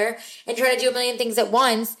each other and try to do a million things at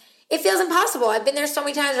once, it feels impossible. I've been there so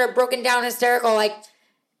many times where I've broken down hysterical, like,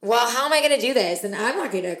 well, how am I going to do this? And I'm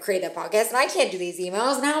not going to create that podcast, and I can't do these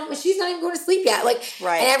emails. Now she's not even going to sleep yet. Like,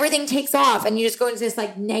 Right. And everything takes off, and you just go into this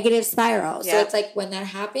like negative spiral. Yeah. So it's like, when that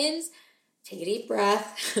happens, take a deep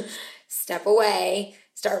breath, step away,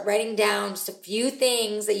 start writing down just a few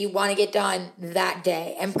things that you want to get done that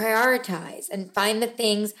day, and prioritize and find the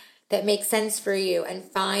things that make sense for you, and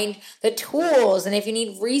find the tools. And if you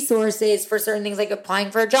need resources for certain things, like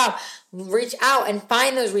applying for a job, reach out and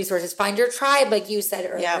find those resources. Find your tribe, like you said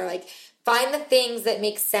earlier. Yeah. Like, find the things that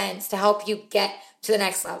make sense to help you get to the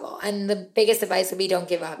next level. And the biggest advice would be don't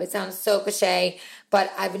give up. It sounds so cliche,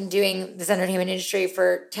 but I've been doing this entertainment industry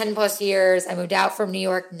for 10 plus years. I moved out from New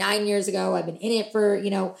York 9 years ago. I've been in it for,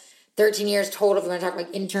 13 years total. If you want to talk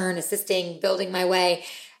like intern, assisting, building my way.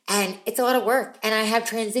 And it's a lot of work. And I have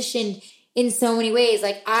transitioned in so many ways.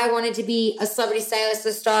 Like I wanted to be a celebrity stylist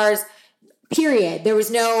of stars, period. There was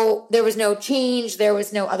no change. There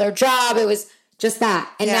was no other job. It was just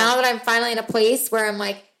that. And now that I'm finally in a place where I'm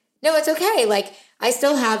like, no, it's okay. Like I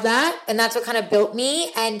still have that. And that's what kind of built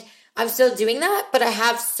me. And I'm still doing that. But I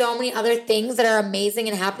have so many other things that are amazing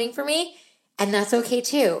and happening for me. And that's okay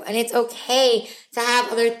too. And it's okay to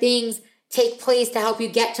have other things take place to help you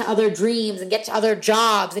get to other dreams and get to other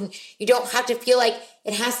jobs. And you don't have to feel like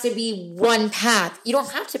it has to be one path. You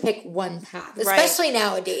don't have to pick one path, especially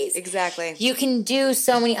nowadays. Exactly. You can do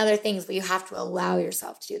so many other things, but you have to allow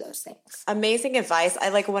yourself to do those things. Amazing advice.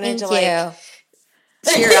 I wanted Thank to you.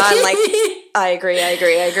 cheer on. I agree.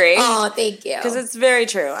 Oh, thank you. Because it's very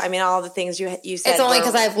true. I mean, all the things you said. It's only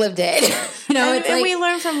because I've lived it. And we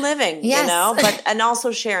learn from living. Yes. and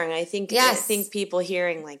also sharing. I think Yes. I think people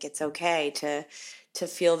hearing it's okay to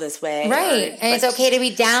feel this way, right? And it's okay to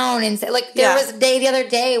be down and say, there was a day the other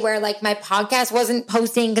day where my podcast wasn't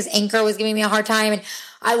posting because Anchor was giving me a hard time, and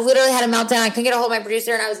I literally had a meltdown. I couldn't get a hold of my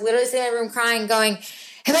producer, and I was literally sitting in my room crying, going,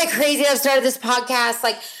 "Am I crazy? I've started this podcast.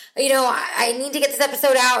 I need to get this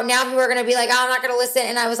episode out. Now people are going to be like, oh, I'm not going to listen."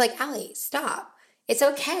 And I was like, Allie, stop. It's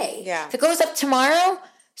okay. Yeah. If it goes up tomorrow,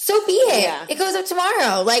 so be it. Yeah. It goes up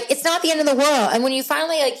tomorrow. It's not the end of the world. And when you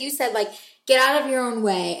finally, you said, get out of your own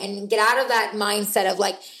way and get out of that mindset of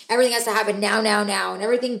everything has to happen now, and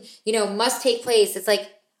everything, must take place. It's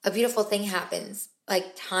a beautiful thing happens.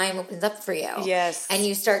 Time opens up for you. Yes. And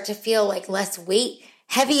you start to feel less weight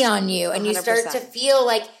heavy on you. And 100%. you start to feel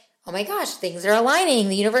oh my gosh, things are aligning.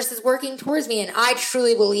 The universe is working towards me. And I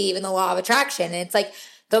truly believe in the law of attraction. And it's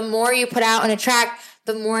the more you put out and attract,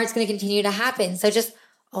 the more it's going to continue to happen. So just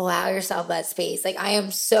allow yourself that space. I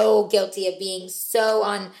am so guilty of being so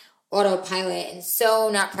on autopilot and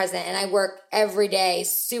so not present. And I work every day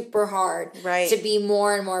super hard to be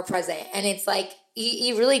more and more present. And it's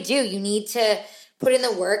you really do. You need to put in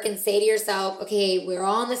the work and say to yourself, okay, we're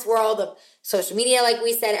all in this world of social media. Like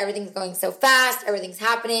we said, everything's going so fast. Everything's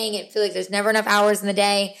happening. It feels like there's never enough hours in the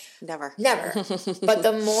day. Never. But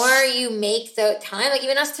the more you make the time,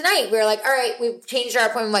 even us tonight, we were all right, we've changed our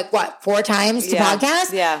appointment 4 times to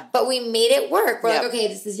podcast? Yeah. But we made it work. We're okay,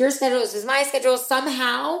 this is your schedule. This is my schedule.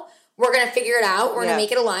 Somehow we're going to figure it out. We're going to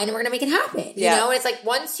make it align and we're going to make it happen. You know? And it's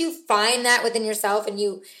once you find that within yourself and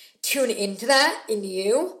you tune into that in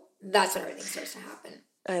you, that's when everything starts to happen.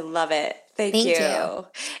 I love it. Thank you.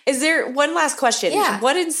 Is there one last question? Yeah.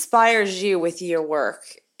 What inspires you with your work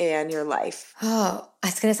and your life? Oh,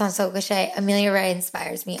 it's going to sound so cliche. Amelia Ray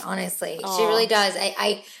inspires me, honestly. Aww. She really does.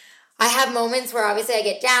 I have moments where obviously I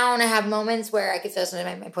get down. I have moments where I could feel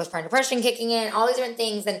something my postpartum depression kicking in, all these different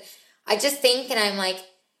things. And I just think, and I'm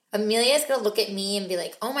Amelia's going to look at me and be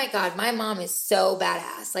oh my God, my mom is so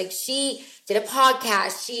badass. She did a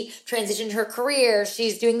podcast. She transitioned her career.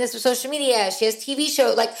 She's doing this with social media. She has TV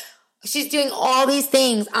shows. She's doing all these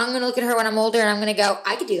things. I'm going to look at her when I'm older and I'm going to go,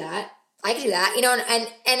 I could do that. I could do that.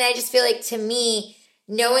 And I just feel to me,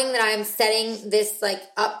 knowing that I'm setting this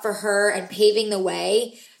up for her and paving the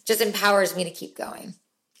way just empowers me to keep going.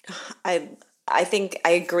 I think I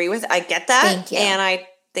agree I get that. Thank you. And I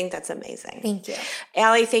think that's amazing. Thank you.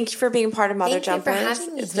 Allie, thank you for being part of Mother Jumpers. Thank you for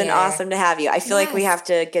having me It's been awesome to have you. I feel like we have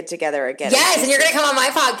to get together again. Yes, and you're going to come on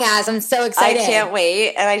my podcast. I'm so excited. I can't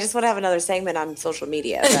wait. And I just want to have another segment on social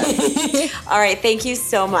media. All right. Thank you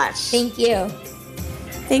so much. Thank you.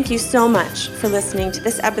 Thank you so much for listening to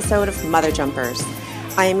this episode of Mother Jumpers.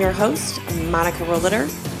 I am your host, Monica Rohleder,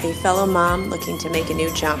 a fellow mom looking to make a new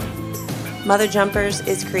jump. Mother Jumpers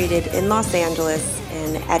is created in Los Angeles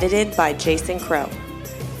and edited by Jason Crow.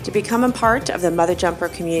 To become a part of the Mother Jumper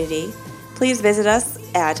community, please visit us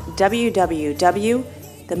at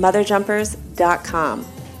www.themotherjumpers.com. You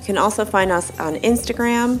can also find us on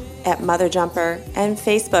Instagram at MotherJumper and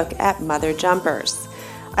Facebook at Mother Jumpers.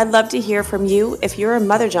 I'd love to hear from you if you're a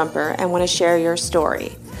Mother Jumper and want to share your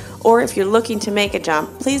story. Or if you're looking to make a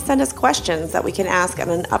jump, please send us questions that we can ask on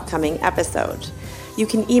an upcoming episode. You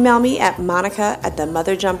can email me at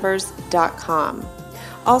monica@themotherjumpers.com.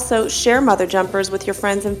 Also, share Mother Jumpers with your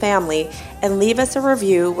friends and family and leave us a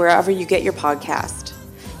review wherever you get your podcast.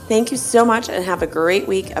 Thank you so much and have a great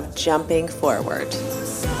week of jumping forward.